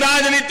बैंक की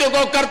राजनीति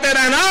को करते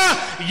रहना,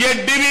 ये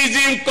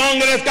डिवीजन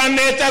कांग्रेस का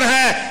नेचर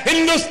है.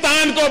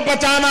 हिंदुस्तान को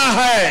बचाना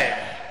है,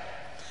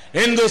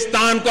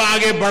 हिंदुस्तान को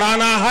आगे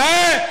बढ़ाना है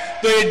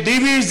तो ये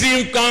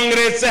डिवीजन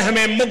कांग्रेस से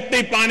हमें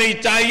मुक्ति पानी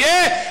चाहिए.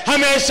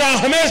 हमेशा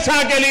हमेशा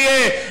के लिए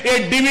ये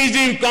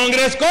डिवीजन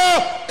कांग्रेस को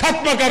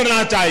खत्म करना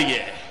चाहिए.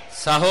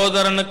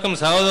 சகோதரனுக்கும்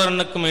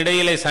சகோதரனுக்கும்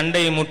இடையிலே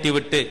சண்டையை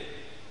மூட்டிவிட்டு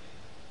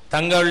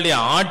தங்களுடைய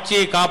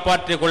ஆட்சியை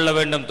காப்பாற்றிக் கொள்ள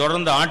வேண்டும்,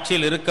 தொடர்ந்து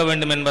ஆட்சியில் இருக்க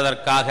வேண்டும்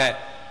என்பதற்காக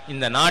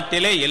இந்த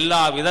நாட்டிலே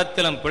எல்லா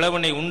விதத்திலும்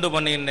பிளவினை உண்டு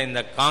பண்ணுகின்ற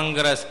இந்த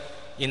காங்கிரஸ்,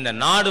 இந்த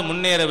நாடு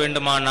முன்னேற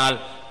வேண்டுமானால்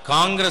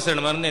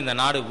காங்கிரசிடமிருந்து இந்த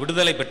நாடு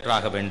விடுதலை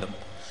பெற்றாக வேண்டும்.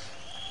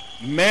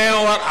 मैं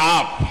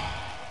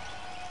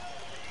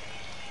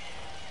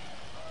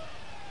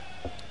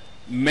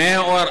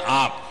और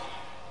आप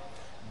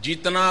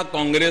जितना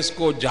कांग्रेस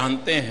को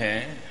जानते हैं,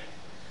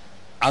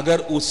 अगर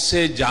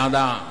उससे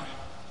ज्यादा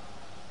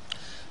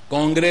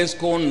कांग्रेस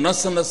को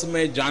नस नस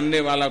में जानने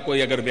वाला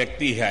कोई अगर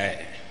व्यक्ति है,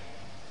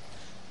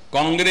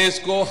 कांग्रेस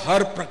को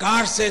हर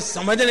प्रकार से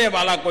समझने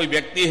वाला कोई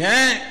व्यक्ति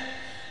है,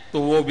 तो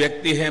वो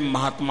व्यक्ति है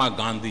महात्मा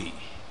गांधी.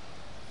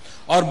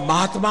 और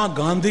महात्मा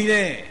गांधी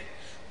ने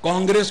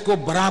कांग्रेस को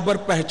बराबर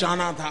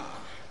पहचाना था,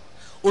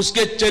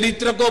 उसके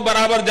चरित्र को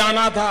बराबर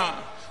जाना था,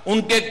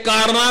 उनके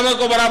कारनामे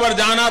को बराबर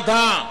जाना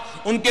था,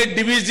 उनके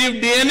डिविजिव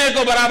डीएनए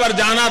को बराबर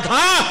जाना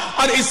था.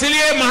 और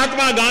इसलिए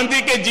महात्मा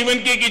गांधी के जीवन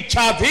की एक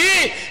इच्छा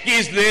थी कि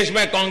इस देश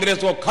में कांग्रेस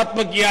को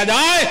खत्म किया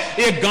जाए.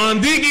 ये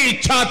गांधी की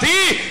इच्छा थी,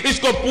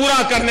 इसको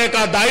पूरा करने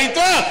का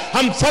दायित्व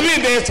हम सभी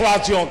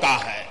देशवासियों का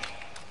है.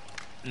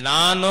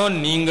 நானோ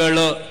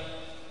நீங்களோ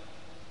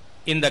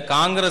இந்த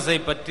காங்கிரஸை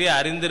பற்றி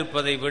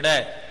அறிந்திருப்பதை விட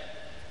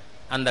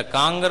அந்த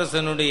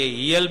காங்கிரசினுடைய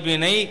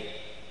இயல்பினை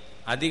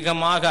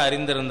அதிகமாக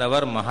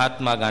அறிந்திருந்தவர்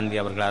மகாத்மா காந்தி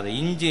அவர்கள். அதை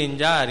இஞ்சு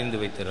இஞ்சா அறிந்து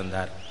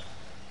வைத்திருந்தார்.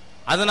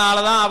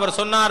 அதனாலதான் அவர்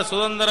சொன்னார்,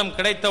 சுதந்திரம்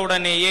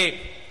கிடைத்தவுடனேயே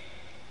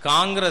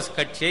காங்கிரஸ்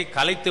கட்சியை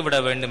கலைத்து விட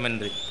வேண்டும்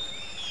என்று.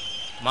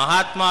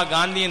 மகாத்மா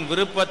காந்தியின்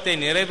விருப்பத்தை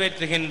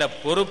நிறைவேற்றுகின்ற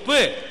பொறுப்பு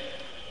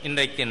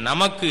இன்றைக்கு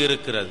நமக்கு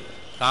இருக்கிறது,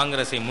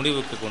 காங்கிரஸை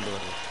முடிவுக்கு கொண்டு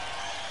வருவது.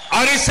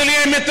 और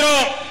इसलिए मित्रों,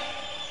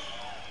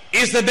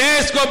 इस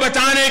देश को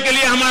बचाने के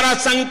लिए हमारा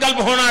संकल्प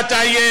होना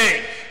चाहिए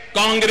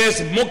कांग्रेस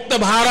मुक्त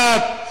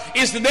भारत।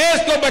 इस देश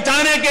को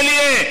बचाने के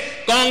लिए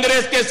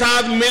कांग्रेस के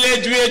साथ मिले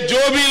जुए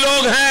जो भी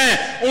लोग हैं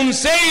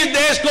उनसे ही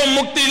देश को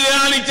मुक्ति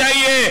दिलानी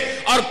चाहिए,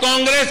 और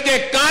कांग्रेस के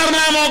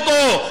कारनामों को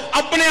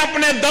अपने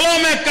अपने दलों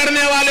में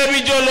करने वाले भी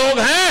जो लोग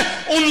हैं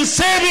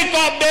उनसे भी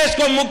देश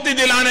को मुक्ति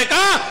दिलाने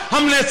का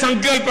हमने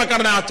संकल्प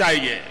करना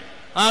चाहिए.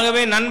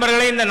 ஆகவே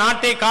நண்பர்களே, இந்த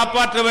நாட்டை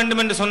காப்பாற்ற வேண்டும்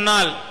என்று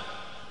சொன்னால்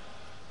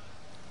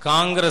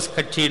காங்கிரஸ்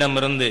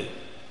கட்சியிடமிருந்து,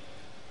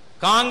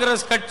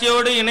 காங்கிரஸ்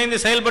கட்சியோடு இணைந்து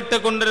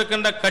செயல்பட்டுக்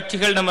கொண்டிருக்கின்ற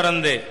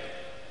கட்சிகளிடமிருந்து,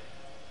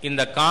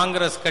 இந்த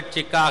காங்கிரஸ்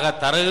கட்சிக்காக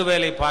தரகு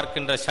வேலை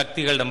பார்க்கின்ற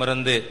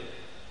சக்திகளிடமிருந்து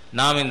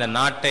நாம் இந்த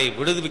நாட்டை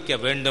விடுவிக்க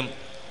வேண்டும்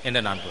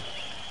என்று நான்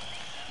கூறுகிறேன்.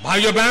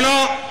 भाइयों बहनों,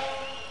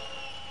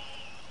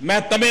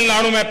 मैं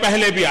तमिलनाडु में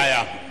पहले भी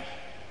आया हूं,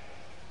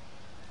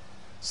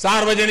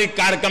 सार्वजनिक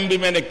कार्यक्रम भी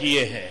मैंने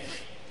किए हैं,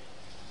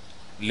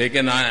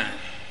 लेकिन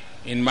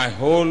in my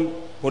whole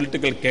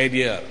political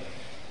career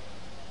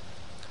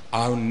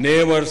I have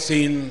never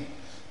seen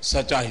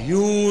such a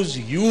huge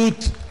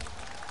youth,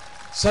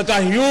 such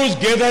a huge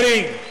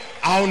gathering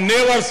I have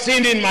never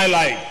seen in my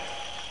life.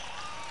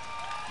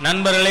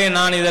 நண்பர்களே,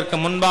 நான் இதற்கு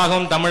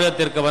முன்பாகவும்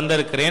தமிழகத்திற்கு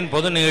வந்திருக்கிறேன்,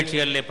 பொது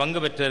நிகழ்ச்சிகளிலே பங்கு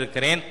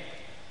பெற்றிருக்கிறேன்.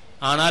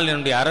 ஆனால்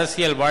என்னுடைய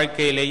அரசியல்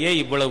வாழ்க்கையிலேயே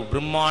இவ்வளவு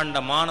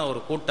பிரம்மாண்டமான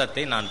ஒரு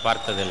கூட்டத்தை நான்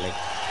பார்த்ததில்லை.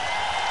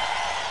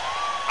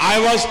 I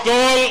was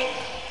told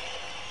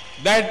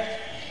that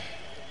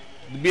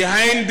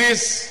behind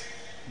this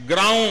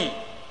ground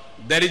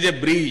there is a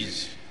bridge,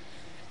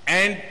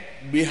 and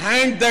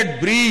behind that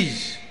bridge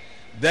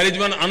there is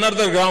one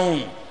another ground.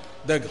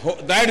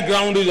 That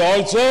ground is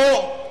also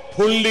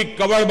fully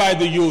covered by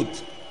the youth.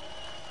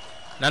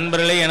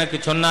 நண்பர்களே, எனக்கு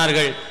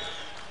சொன்னார்கள்,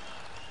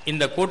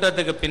 இந்த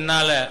கூட்டத்துக்கு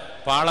பின்னால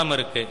பாலம்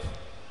இருக்கு,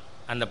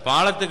 அந்த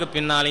பாலத்துக்கு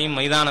பின்னாலேயும்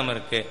மைதானம்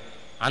இருக்கு,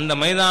 அந்த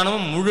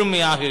மைதானமும்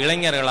முழுமையாக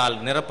இளைஞர்களால்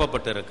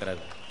நிரப்பப்பட்டு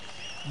இருக்கிறது.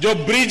 जो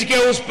ब्रिज के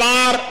उस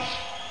पार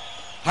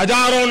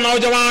हजारों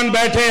नौजवान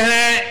बैठे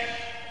हैं,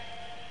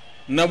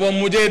 न वो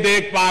मुझे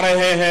देख पा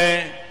रहे हैं,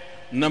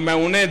 न मैं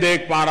उन्हें देख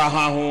पा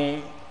रहा हूं.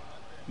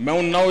 मैं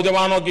उन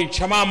नौजवानों की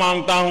क्षमा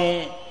मांगता हूं,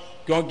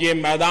 क्योंकि ये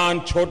मैदान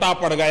छोटा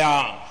पड़ गया,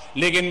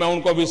 लेकिन मैं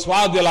उनको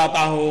विश्वास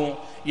दिलाता हूं,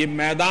 ये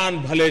मैदान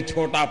भले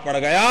छोटा पड़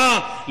गया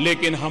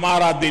लेकिन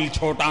हमारा दिल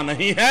छोटा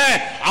नहीं है.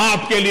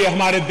 आपके लिए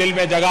हमारे दिल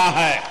में जगह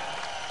है.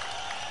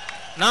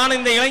 நான்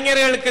இந்த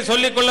இளைஞர்களுக்கு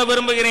சொல்லிக் கொள்ள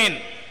விரும்புகிறேன்,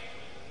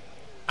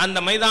 அந்த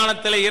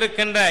மைதானத்தில்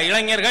இருக்கின்ற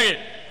இளைஞர்கள்,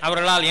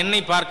 அவர்களால் என்னை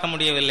பார்க்க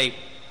முடியவில்லை,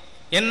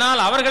 என்னால்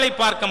அவர்களை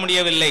பார்க்க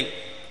முடியவில்லை.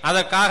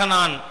 அதற்காக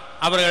நான்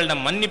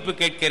அவர்களிடம் மன்னிப்பு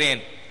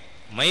கேட்கிறேன்.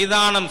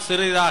 மைதானம்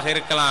சிறிதாக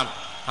இருக்கலாம்,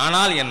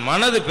 ஆனால் என்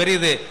மனது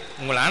பெரிது,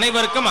 உங்கள்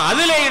அனைவருக்கும்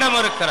அதிலே இடம்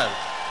இருக்கிறது.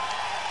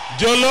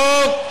 जो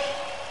लोग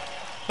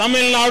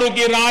तमिलनाडु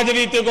की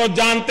राजनीति को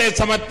जानते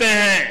समझते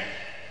हैं,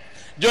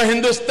 जो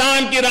हिंदुस्तान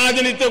की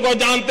राजनीति को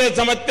जानते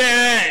समझते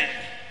हैं,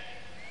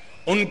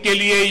 उनके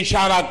लिए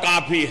इशारा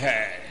काफी है.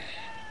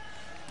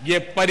 ये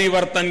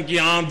परिवर्तन की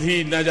आंधी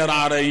नजर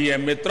आ रही है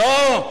मित्रों.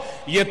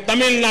 ये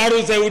तमिलनाडु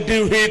से उठी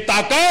हुई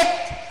ताकत,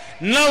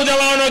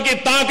 नौजवानों की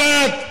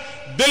ताकत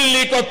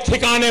दिल्ली को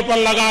ठिकाने पर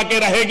लगा के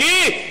रहेगी.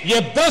 ये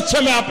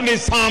दृश्य मैं अपने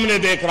सामने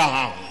देख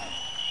रहा हूं.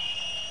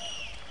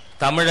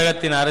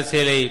 தமிழகத்தின்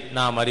அரசியலை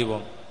நாம்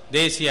அறிவோம்,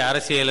 தேசிய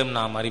அரசியலும்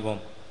நாம் அறிவோம்.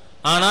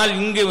 ஆனால்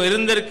இங்கு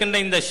இருந்திருக்கின்ற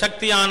இந்த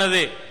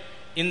சக்தியானது,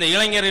 இந்த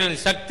இளைஞர்களின்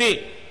சக்தி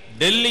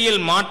டெல்லியில்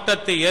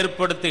மாற்றத்தை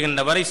ஏற்படுத்துகின்ற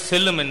வரை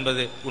செல்லும்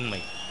என்பது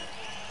உண்மை.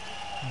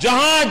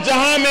 जहां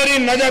जहां मेरी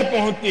नजर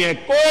पहुंचती है,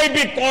 कोई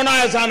भी कोना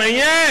ऐसा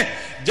नहीं है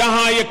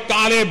जहां ये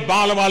काले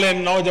बाल वाले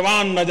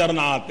नौजवान नजर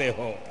ना आते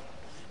हो.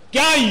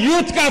 क्या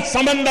यूथ का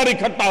समंदर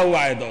इकट्ठा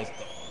हुआ है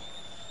दोस्तों.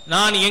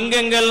 நான்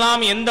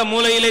எங்கெங்கெல்லாம் எந்த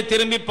மூலையிலே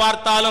திரும்பி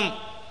பார்த்தாலும்,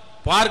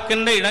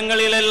 பார்க்கின்ற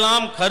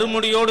இடங்களிலெல்லாம்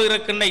கருமுடியோடு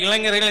இருக்கின்ற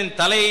இளைஞர்களின்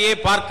தலையையே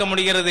பார்க்க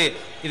முடிகிறது.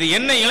 இது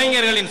என்ன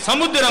இளைஞர்களின்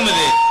சமுத்திரம்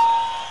இது.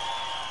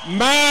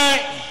 मैं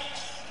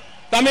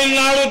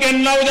तमिलनाडु के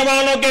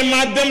नौजवानों के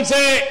माध्यम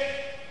से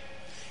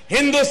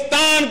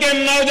हिंदुस्तान के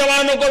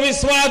नौजवानों को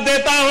विश्वास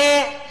देता हूं,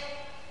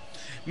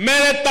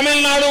 मेरे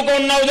तमिलनाडु को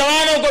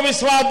नौजवानों को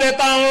विश्वास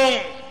देता हूं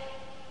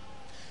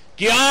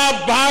कि आप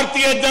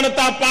भारतीय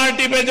जनता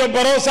पार्टी पे जो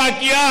भरोसा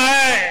किया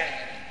है,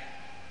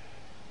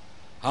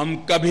 हम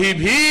कभी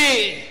भी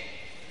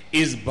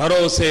इस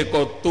भरोसे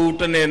को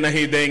टूटने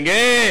नहीं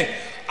देंगे.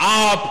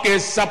 आपके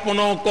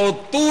सपनों को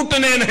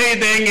टूटने नहीं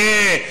देंगे.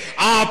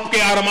 आपके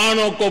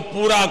अरमानों को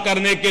पूरा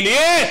करने के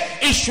लिए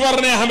ईश्वर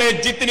ने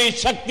हमें जितनी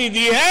शक्ति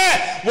दी है,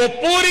 वो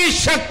पूरी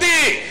शक्ति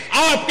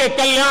आपके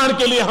कल्याण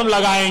के लिए हम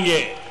लगाएंगे.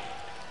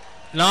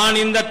 நான்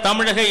இந்த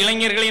தமிழக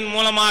இளைஞர்களின்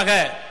மூலமாக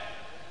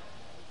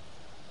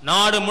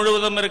நாடு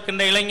முழுவதும்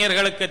இருக்கின்ற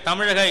இளைஞர்களுக்கு,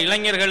 தமிழக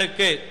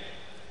இளைஞர்களுக்கு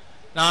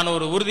நான்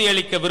ஒரு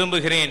உறுதியளிக்க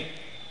விரும்புகிறேன்.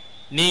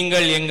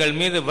 நீங்கள் எங்கள்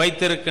மீது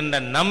வைத்திருக்கின்ற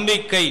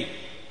நம்பிக்கை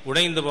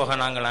உடைந்து போக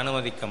நாங்கள்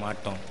அனுமதிக்க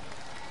மாட்டோம்.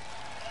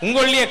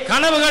 உங்களுடைய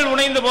கனவுகள்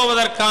உடைந்து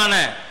போவதற்கான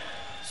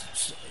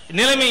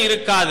நிலைமை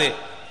இருக்காது.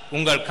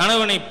 உங்கள்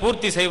கனவினை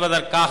பூர்த்தி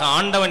செய்வதற்காக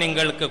ஆண்டவன்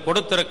எங்களுக்கு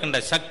கொடுத்திருக்கின்ற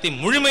சக்தி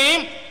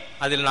முழுமையும்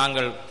அதில்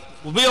நாங்கள்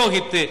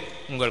உபயோகித்து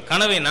உங்கள்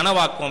கனவை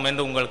நனவாக்குவோம்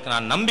என்று உங்களுக்கு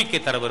நான் நம்பிக்கை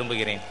தர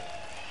விரும்புகிறேன்.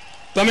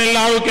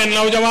 तमिलनाडु के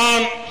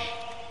नौजवान,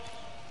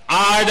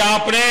 आज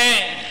आपने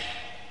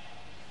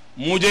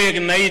मुझे एक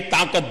नई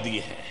ताकत दी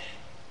है,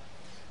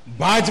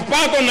 भाजपा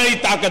को नई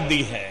ताकत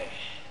दी है,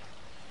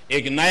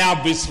 एक नया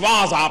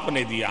विश्वास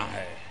आपने दिया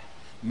है.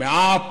 मैं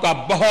आपका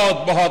बहुत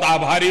बहुत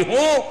आभारी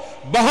हूं,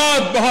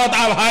 बहुत बहुत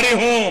आभारी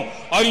हूं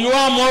और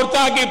युवा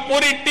मोर्चा की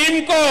पूरी टीम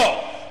को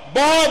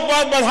बहुत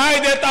बहुत बधाई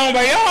देता हूं.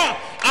 भैया,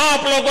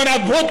 आप लोगों ने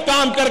अद्भुत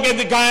काम करके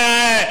दिखाया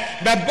है.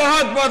 मैं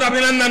बहुत बहुत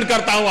अभिनंदन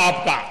करता हूं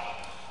आपका.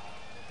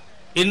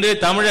 இன்று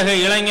தமிழக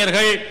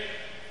இளைஞர்கள்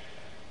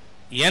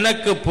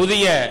எனக்கு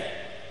புதிய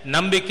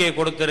நம்பிக்கை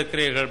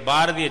கொடுத்திருக்கிறீர்கள்,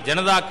 பாரதிய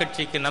ஜனதா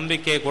கட்சிக்கு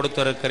நம்பிக்கை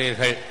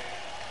கொடுத்திருக்கிறீர்கள்.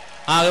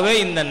 ஆகவே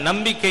இந்த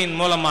நம்பிக்கையின்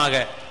மூலமாக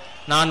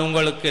நான்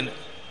உங்களுக்கு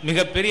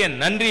மிகப்பெரிய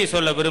நன்றியை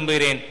சொல்ல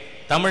விரும்புகிறேன்.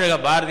 தமிழக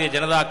பாரதிய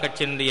ஜனதா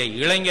கட்சியினுடைய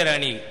இளைஞர்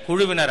அணி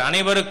குழுவினர்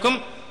அனைவருக்கும்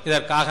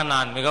இதற்காக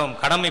நான் மிகவும்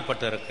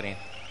கடமைப்பட்டு இருக்கிறேன்.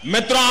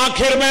 मित्रों,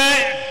 आखिर में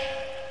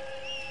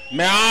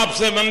मैं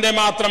आपसे वंदे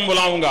मातरम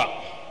बुलाऊंगा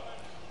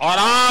और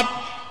आप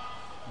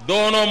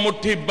दोनों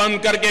मुट्ठी बंद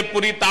करके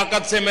पूरी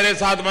ताकत से मेरे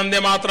साथ वंदे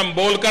मातरम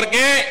बोल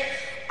करके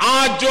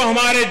आज जो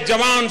हमारे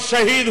जवान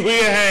शहीद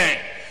हुए हैं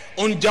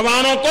उन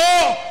जवानों को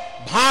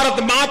भारत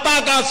माता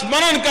का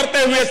स्मरण करते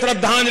हुए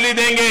श्रद्धांजलि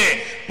देंगे.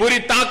 पूरी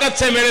ताकत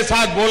से मेरे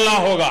साथ बोलना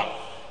होगा.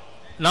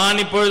 நான்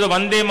இப்பொழுது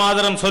வந்தே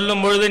மாதரம்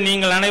சொல்லும் பொழுது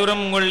நீங்கள்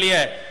அனைவரும் உங்களுடைய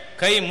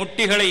கை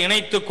முட்டிகளை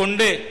இணைத்துக்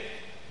கொண்டு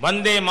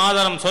வந்தே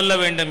மாதரம் சொல்ல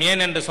வேண்டும்.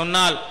 ஏன் என்று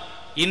சொன்னால்,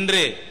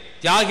 இன்று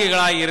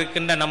தியாகிகளாய்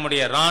இருக்கின்ற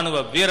நம்முடைய ராணுவ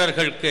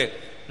வீரர்களுக்கு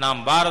நாம்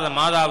பாரத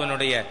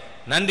மாதாவினுடைய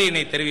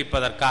நன்றியினை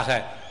தெரிவிப்பதற்காக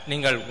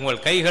நீங்கள்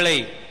உங்கள் கைகளை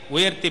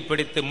உயர்த்தி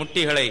பிடித்து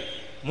முட்டிகளை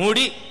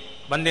மூடி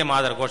வந்தே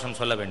மாதர கோஷம்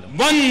சொல்ல வேண்டும்.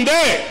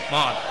 वंदे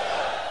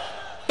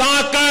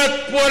ताकत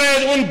पूरे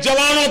उन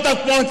जवानों तक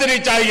पहुंचनी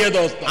चाहिए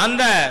दोस्तों.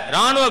 அந்த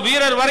ராணுவ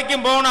வீரர்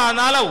வரைக்கும் போகணும்.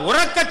 அதனால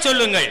உறக்க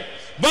சொல்லுங்கள்.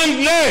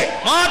 वंदे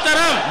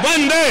மாதரம்,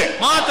 वंदे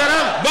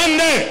மாதரம்,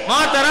 वंदे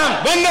மாதரம்,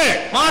 वंदे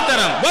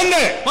மாதரம்,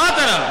 वंदे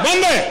மாதரம்,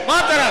 वंदे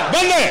மாதரம்,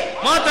 वंदे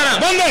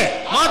மாதரம், वंदे மாதரம், वंदे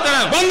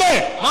மாதரம்,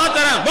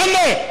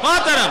 वंदे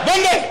மாதரம்,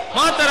 वंदे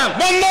மாதரம்,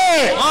 वंदे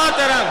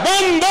மாதரம்,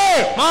 वंदे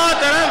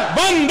மாதரம்,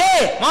 वंदे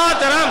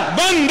மாதரம்,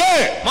 वंदे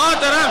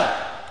மாதரம்.